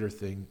whole Twitter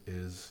thing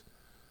is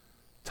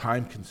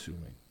time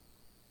consuming.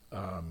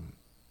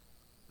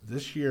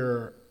 This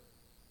year,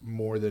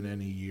 more than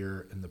any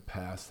year in the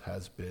past,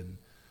 has been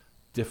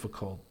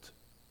difficult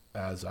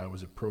as I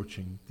was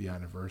approaching the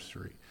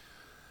anniversary.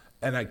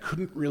 And I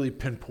couldn't really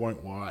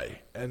pinpoint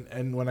why.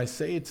 And when I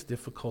say it's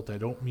difficult, I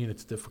don't mean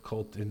it's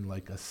difficult in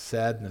like a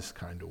sadness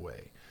kind of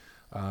way.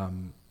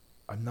 I'm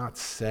not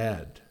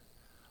sad.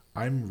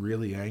 I'm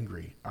really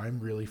angry. I'm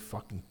really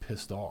fucking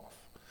pissed off.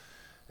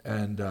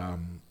 And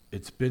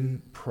it's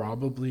been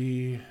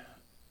probably,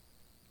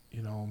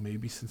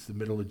 maybe since the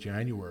middle of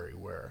January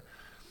where,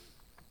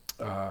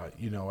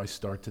 I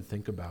start to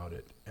think about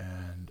it.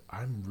 And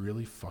I'm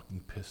really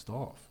fucking pissed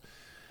off.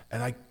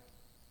 And I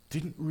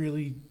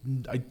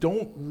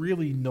don't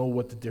really know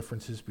what the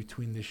difference is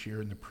between this year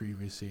and the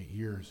previous 8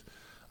 years.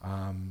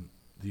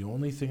 The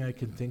only thing I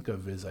can think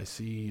of is I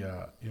see,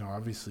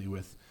 obviously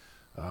with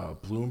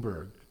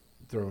Bloomberg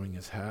throwing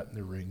his hat in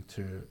the ring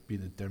to be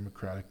the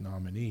Democratic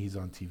nominee, he's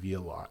on TV a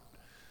lot.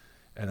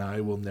 And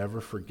I will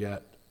never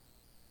forget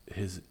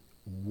his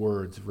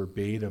words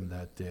verbatim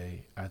that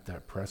day at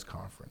that press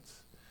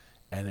conference.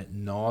 And it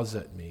gnaws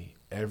at me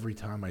every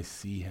time I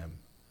see him.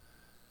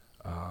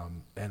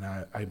 And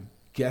I'm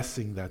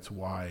guessing that's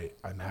why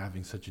I'm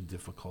having such a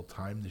difficult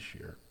time this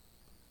year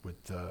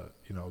with,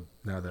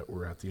 now that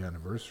we're at the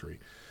anniversary,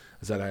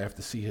 is that I have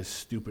to see his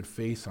stupid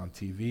face on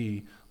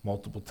TV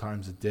multiple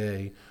times a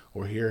day,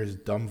 or hear his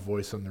dumb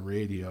voice on the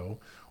radio,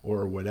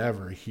 or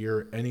whatever,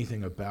 hear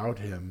anything about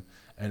him,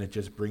 and it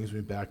just brings me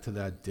back to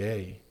that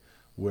day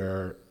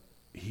where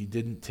he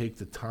didn't take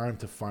the time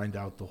to find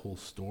out the whole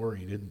story.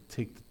 He didn't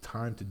take the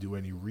time to do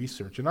any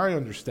research. And I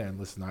understand,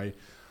 listen,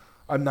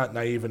 I'm not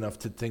naive enough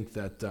to think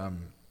that,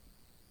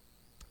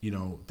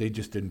 they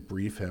just didn't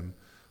brief him.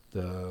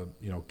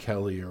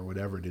 Kelly or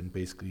whatever didn't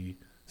basically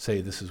say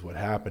this is what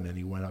happened, and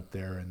he went up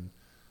there and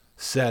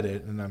said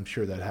it. And I'm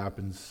sure that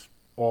happens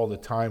all the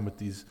time with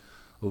these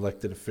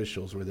elected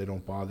officials where they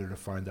don't bother to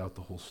find out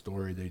the whole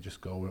story. They just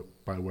go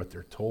by what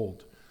they're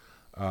told.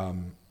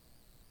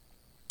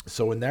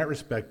 So in that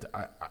respect,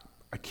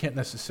 I can't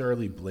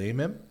necessarily blame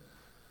him.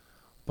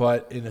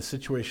 But in a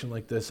situation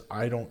like this,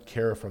 I don't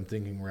care if I'm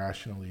thinking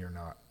rationally or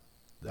not.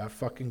 That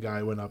fucking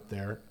guy went up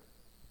there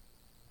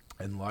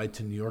and lied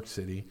to New York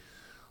City,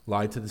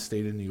 lied to the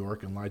state of New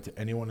York, and lied to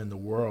anyone in the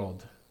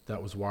world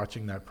that was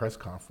watching that press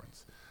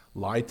conference.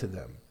 Lied to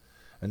them.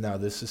 And now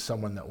this is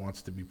someone that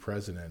wants to be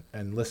president.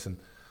 And listen,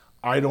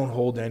 I don't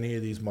hold any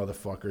of these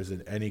motherfuckers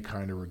in any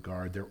kind of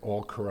regard. They're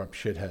all corrupt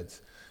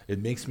shitheads. It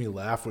makes me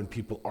laugh when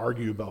people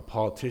argue about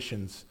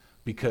politicians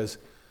because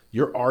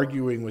you're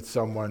arguing with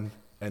someone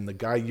and the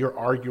guy you're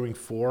arguing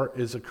for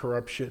is a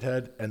corrupt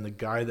shithead and the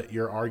guy that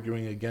you're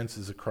arguing against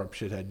is a corrupt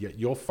shithead. Yet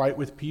you'll fight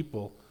with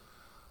people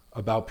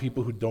about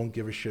people who don't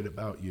give a shit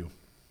about you.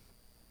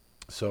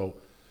 So,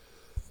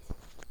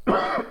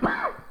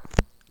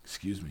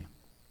 excuse me.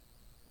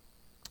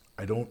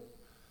 I don't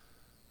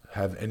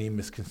have any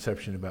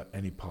misconception about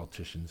any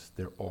politicians.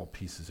 They're all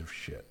pieces of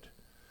shit.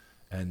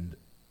 And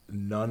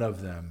none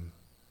of them,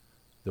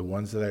 the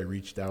ones that I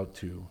reached out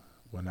to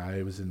when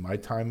I was in my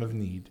time of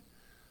need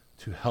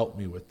to help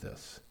me with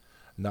this,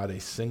 not a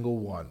single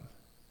one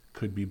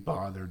could be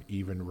bothered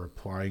even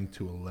replying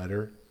to a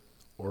letter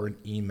or an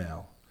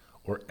email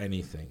or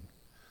anything.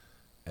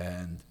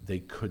 And they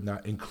could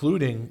not,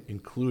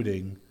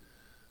 including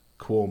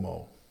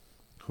Cuomo,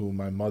 who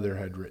my mother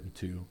had written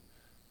to,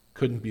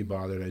 couldn't be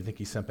bothered. I think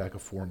he sent back a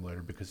form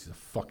letter because he's a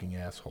fucking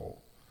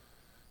asshole.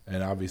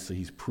 And obviously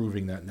he's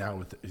proving that now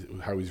with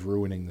how he's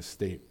ruining the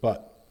state.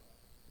 But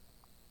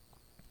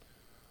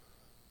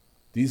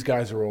these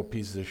guys are all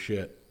pieces of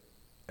shit.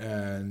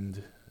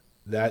 And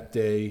that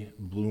day,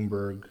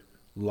 Bloomberg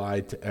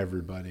lied to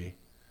everybody.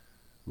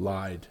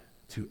 Lied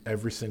to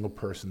every single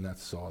person that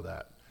saw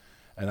that.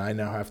 And I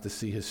now have to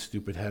see his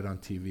stupid head on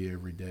TV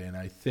every day. And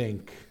I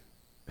think,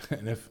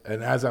 and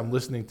as I'm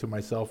listening to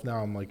myself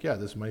now, I'm like, yeah,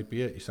 this might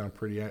be it. You sound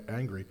pretty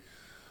angry.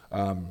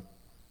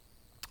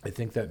 I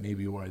think that may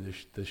be why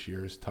this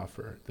year is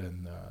tougher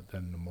than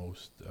the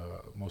most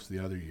of the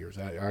other years.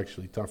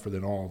 Actually tougher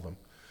than all of them,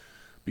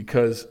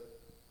 because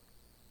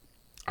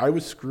I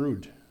was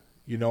screwed.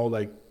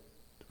 Like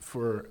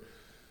for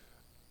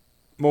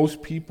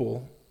most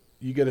people,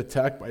 you get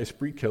attacked by a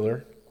spree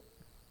killer,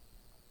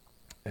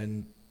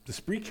 and the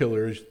spree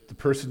killer is the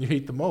person you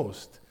hate the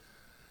most.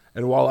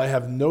 And while I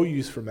have no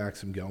use for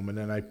Maxim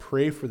Gelman, and I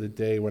pray for the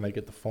day when I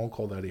get the phone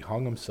call that he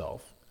hung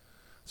himself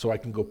so I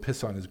can go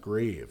piss on his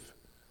grave,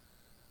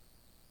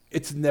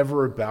 it's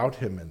never about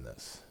him in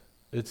this.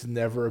 It's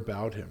never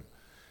about him.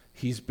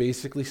 He's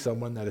basically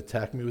someone that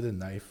attacked me with a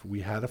knife.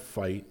 We had a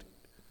fight,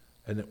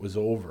 and it was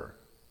over.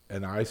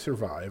 And I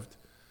survived.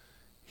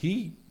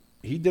 He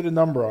did a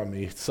number on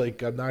me. It's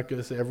like, I'm not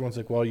going to say, everyone's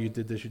like, well, you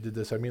did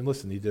this. I mean,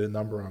 listen, he did a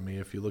number on me.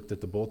 If you looked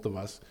at the both of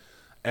us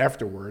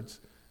afterwards,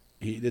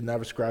 he didn't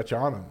have a scratch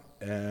on him.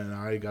 And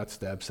I got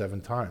stabbed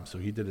 7 times. So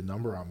he did a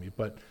number on me.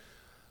 But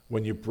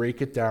when you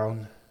break it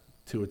down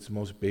to its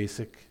most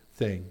basic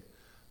thing,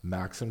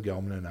 Maxim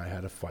Gelman and I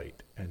had a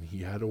fight. And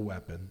he had a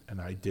weapon,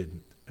 and I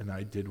didn't. And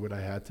I did what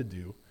I had to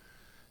do.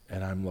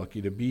 And I'm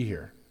lucky to be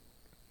here.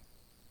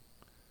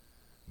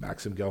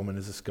 Maxim Gelman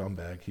is a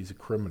scumbag. He's a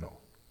criminal.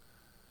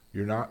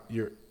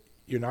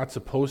 you're not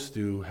supposed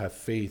to have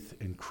faith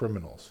in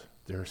criminals.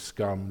 They're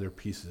scum, they're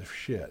pieces of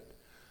shit.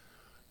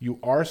 You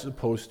are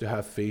supposed to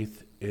have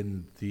faith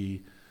in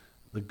the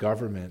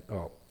government.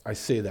 Oh, I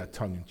say that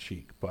tongue in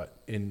cheek, but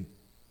in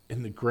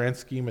the grand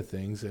scheme of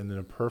things, and in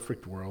a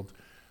perfect world,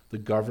 the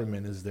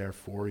government is there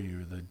for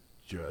you. The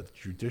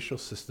judicial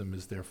system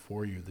is there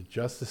for you. The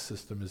justice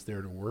system is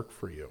there to work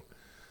for you.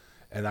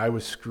 And I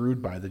was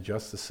screwed by the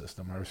justice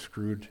system. I was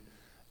screwed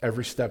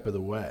every step of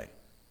the way.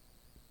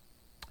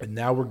 And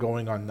now we're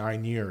going on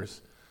 9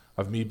 years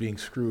of me being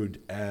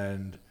screwed,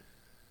 and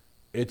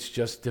it's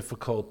just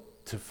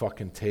difficult to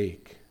fucking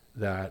take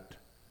that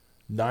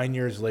 9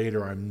 years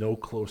later I'm no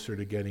closer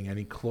to getting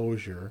any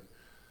closure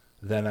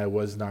than I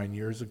was 9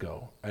 years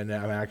ago. And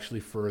I'm actually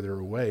further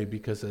away,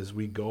 because as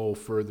we go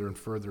further and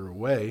further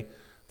away,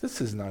 this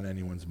is not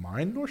anyone's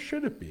mind, nor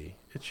should it be.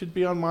 It should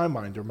be on my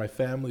mind or my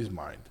family's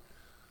mind,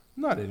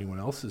 not anyone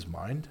else's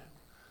mind.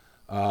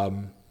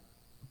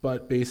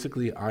 But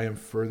basically, I am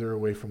further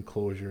away from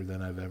closure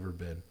than I've ever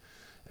been.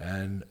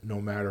 And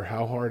no matter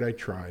how hard I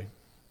try,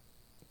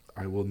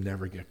 I will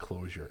never get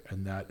closure.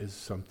 And that is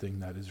something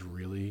that is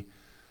really,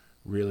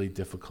 really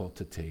difficult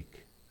to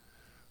take.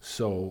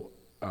 So,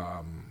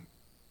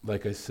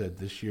 like I said,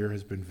 this year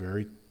has been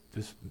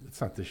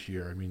it's not this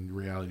year. I mean,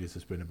 reality is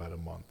it's been about a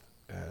month.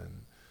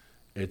 And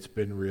it's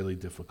been really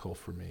difficult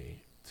for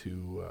me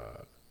to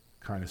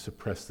kind of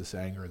suppress this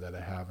anger that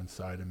I have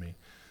inside of me.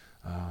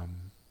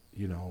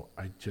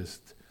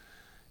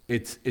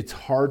 It's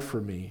hard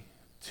for me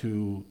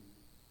to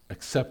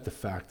accept the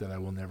fact that I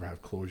will never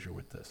have closure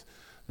with this.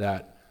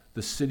 That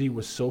the city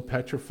was so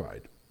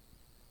petrified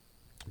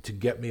to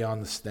get me on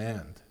the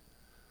stand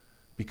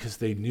because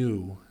they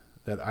knew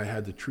that I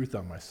had the truth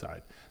on my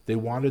side. They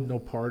wanted no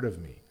part of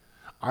me.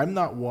 I'm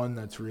not one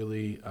that's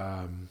really,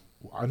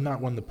 I'm not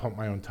one to pump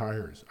my own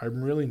tires.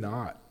 I'm really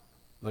not.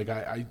 Like,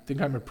 I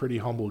think I'm a pretty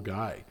humble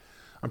guy.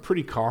 I'm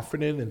pretty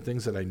confident in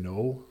things that I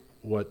know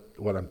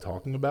what I'm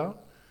talking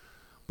about.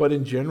 But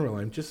in general,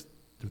 I'm just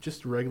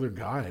a regular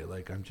guy.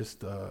 Like, I'm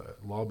just a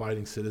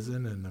law-abiding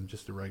citizen, and I'm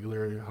just a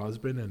regular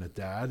husband and a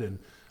dad, and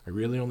I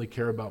really only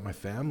care about my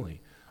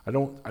family. I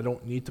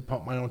don't need to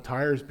pump my own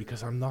tires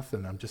because I'm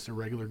nothing. I'm just a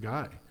regular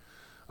guy.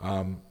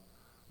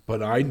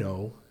 But I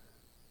know,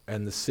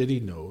 and the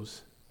city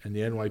knows, and the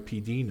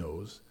NYPD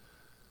knows,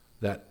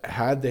 that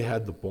had they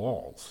had the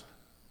balls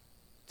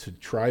to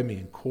try me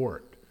in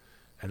court,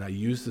 and I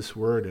use this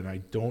word and I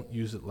don't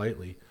use it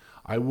lightly,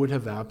 I would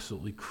have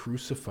absolutely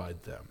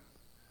crucified them,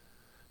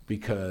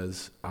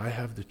 because I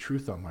have the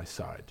truth on my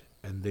side,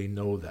 and they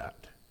know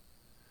that.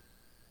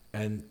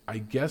 And I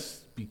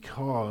guess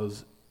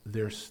because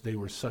they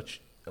were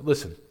such,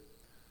 listen,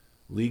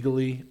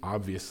 legally,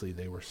 obviously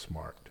they were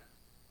smart.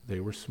 They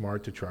were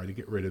smart to try to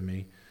get rid of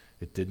me.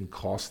 It didn't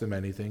cost them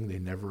anything. They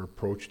never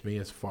approached me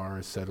as far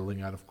as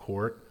settling out of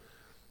court.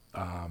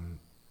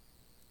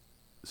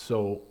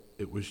 So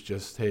it was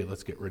just, hey,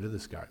 let's get rid of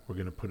this guy. We're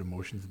going to put a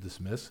motion to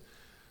dismiss.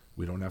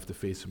 We don't have to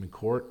face him in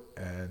court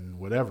and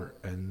whatever.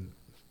 And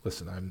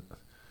listen,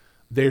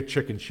 they're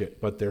chicken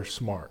shit, but they're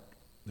smart.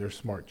 They're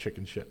smart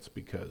chicken shits,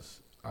 because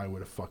I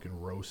would have fucking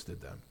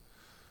roasted them.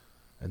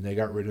 And they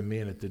got rid of me,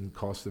 and it didn't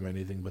cost them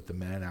anything but the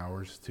man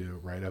hours to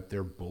write up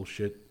their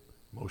bullshit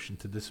motion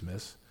to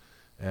dismiss.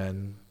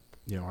 And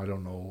I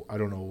don't know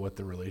what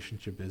the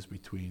relationship is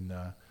between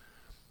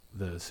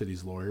the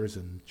city's lawyers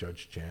and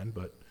Judge Chan,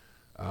 but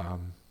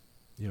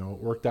it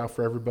worked out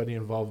for everybody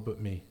involved but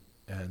me.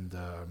 And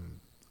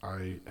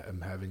I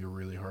am having a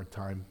really hard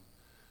time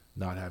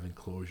not having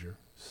closure.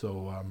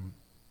 So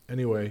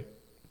anyway,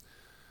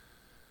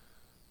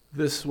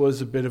 this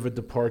was a bit of a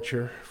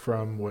departure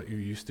from what you're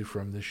used to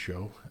from this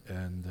show,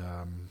 and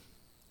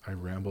I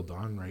rambled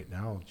on right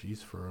now,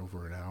 for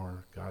over an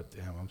hour. God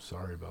damn, I'm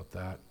sorry about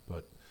that,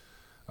 but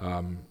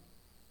I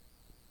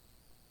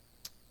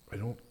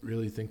don't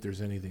really think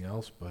there's anything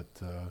else,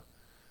 but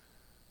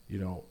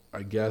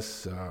I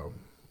guess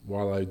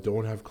while I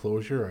don't have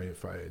closure,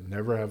 if I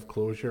never have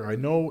closure, I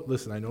know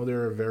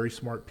there are very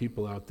smart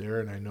people out there,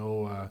 and I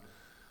know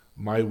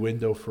my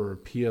window for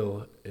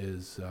appeal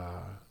is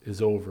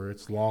over.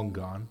 It's long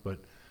gone, but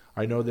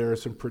I know there are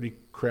some pretty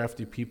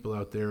crafty people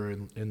out there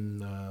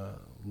in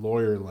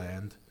lawyer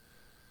land.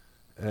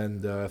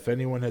 And if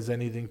anyone has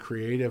anything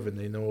creative and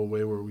they know a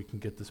way where we can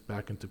get this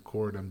back into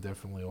court, I'm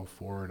definitely all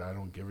for it. I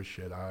don't give a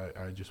shit.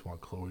 I just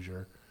want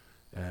closure.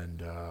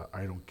 And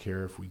I don't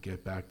care if we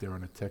get back there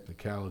on a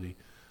technicality.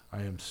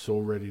 I am so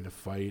ready to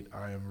fight.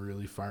 I am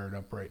really fired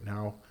up right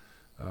now.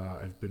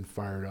 I've been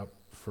fired up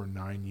for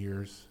 9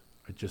 years.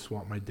 I just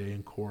want my day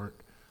in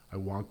court. I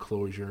want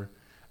closure.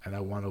 And I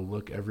want to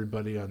look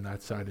everybody on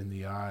that side in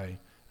the eye,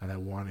 and I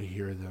want to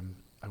hear them.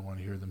 I want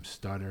to hear them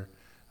stutter,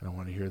 and I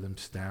want to hear them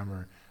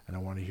stammer, and I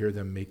want to hear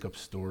them make up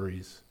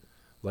stories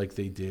like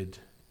they did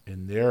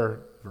in their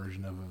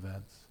version of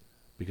events,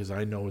 because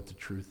I know what the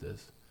truth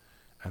is.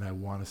 And I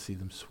want to see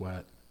them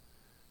sweat,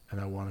 and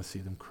I want to see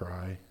them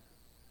cry.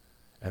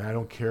 And I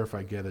don't care if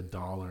I get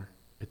 $1.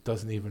 It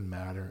doesn't even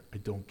matter. I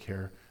don't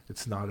care.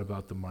 It's not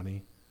about the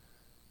money.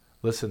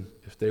 Listen,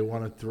 if they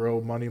want to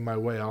throw money my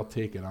way, I'll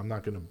take it. I'm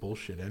not going to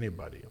bullshit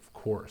anybody, of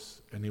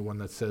course. Anyone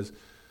that says,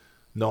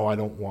 no, I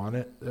don't want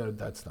it,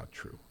 that's not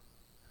true.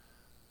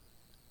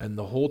 And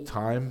the whole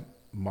time,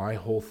 my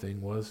whole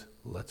thing was,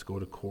 let's go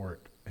to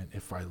court. And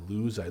if I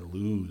lose, I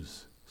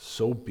lose.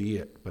 So be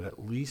it. But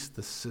at least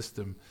the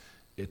system,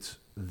 it's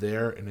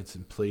there and it's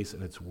in place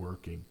and it's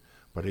working.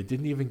 But I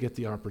didn't even get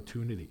the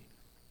opportunity.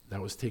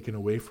 That was taken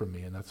away from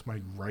me. And that's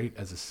my right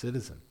as a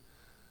citizen,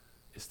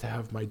 is to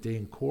have my day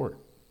in court.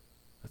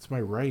 That's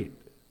my right.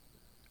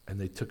 And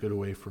they took it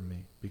away from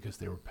me because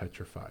they were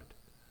petrified.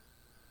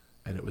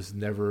 And it was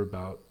never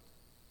about,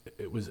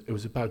 it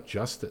was about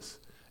justice.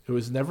 It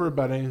was never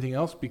about anything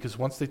else, because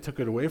once they took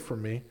it away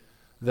from me,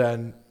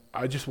 then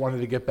I just wanted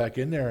to get back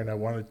in there, and I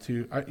wanted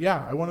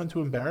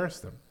to embarrass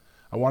them.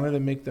 I wanted to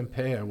make them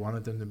pay. I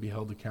wanted them to be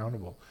held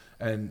accountable.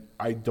 And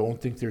I don't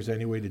think there's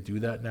any way to do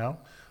that now.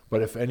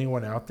 But if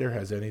anyone out there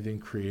has anything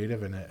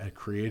creative and a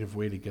creative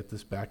way to get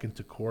this back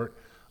into court,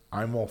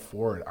 I'm all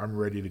for it. I'm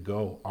ready to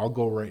go. I'll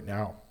go right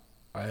now.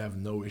 I have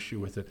no issue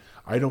with it.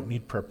 I don't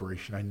need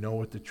preparation. I know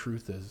what the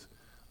truth is.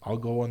 I'll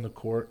go on the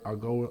court. I'll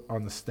go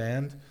on the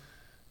stand,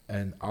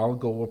 and I'll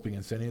go up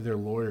against any of their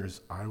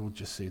lawyers. I will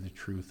just say the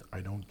truth. I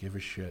don't give a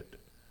shit.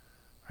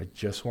 I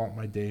just want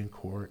my day in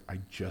court. I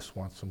just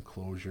want some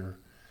closure.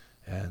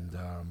 And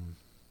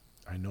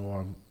I know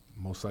I'm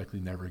most likely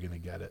never going to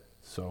get it.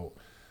 So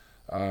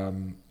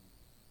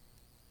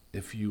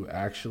if you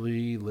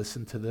actually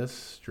listen to this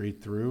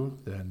straight through,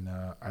 then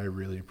I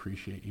really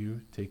appreciate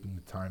you taking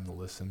the time to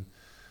listen.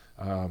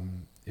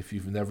 If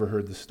you've never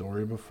heard the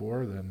story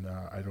before, then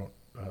I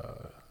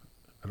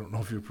don't know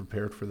if you're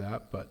prepared for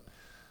that, but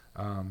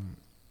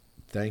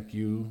thank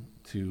you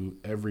to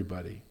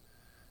everybody,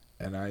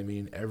 and I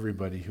mean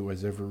everybody who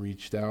has ever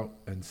reached out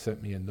and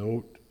sent me a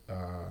note,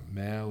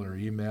 mail or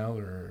email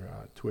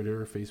or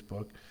Twitter or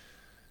Facebook.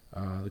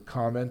 The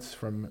comments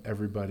from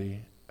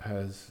everybody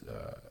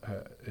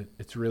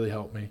it's really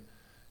helped me,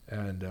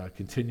 and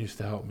continues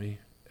to help me,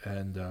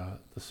 and the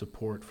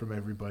support from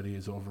everybody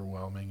is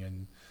overwhelming,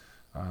 and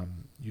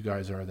you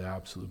guys are the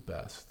absolute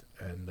best,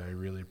 and I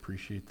really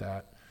appreciate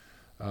that.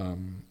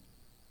 And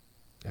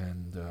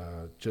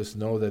just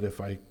know that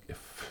if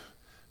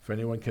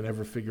anyone can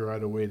ever figure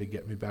out a way to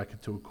get me back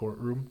into a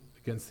courtroom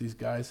against these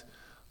guys,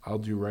 I'll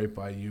do right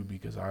by you,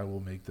 because I will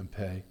make them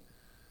pay.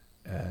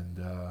 And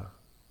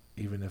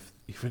even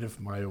if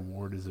my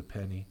award is a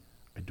penny,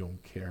 I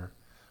don't care.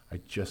 I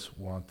just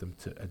want them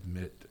to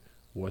admit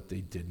what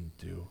they didn't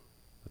do.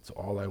 That's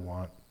all I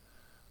want.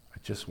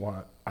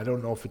 I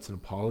don't know if it's an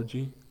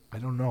apology. I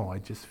don't know. I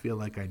just feel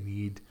like I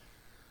need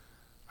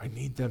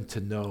them to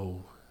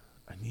know.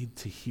 I need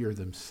to hear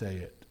them say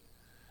it.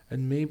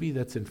 And maybe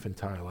that's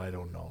infantile, I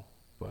don't know.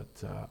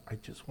 But I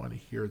just want to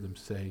hear them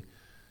say,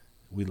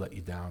 we let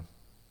you down.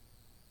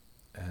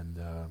 And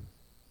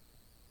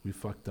we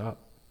fucked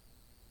up.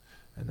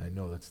 And I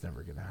know that's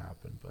never going to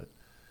happen. But,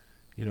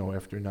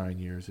 after 9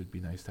 years, it'd be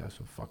nice to have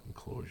some fucking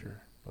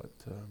closure. But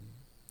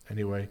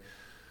anyway,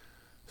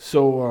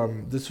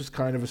 so this was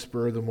kind of a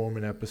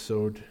spur-of-the-moment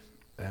episode.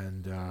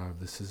 And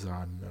this is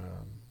on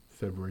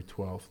February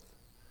 12th.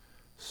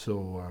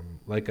 So,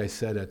 like I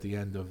said at the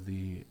end of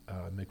the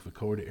Mick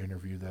Vukota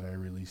interview that I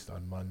released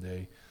on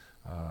Monday,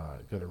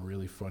 got a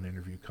really fun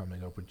interview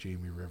coming up with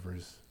Jamie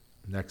Rivers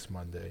next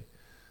Monday.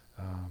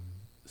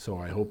 So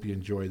I hope you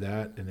enjoy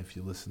that, and if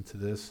you listen to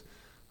this,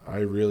 I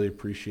really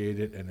appreciate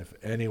it. And if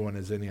anyone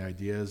has any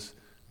ideas,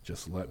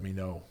 just let me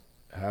know.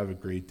 Have a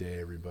great day,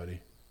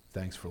 everybody.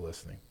 Thanks for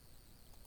listening.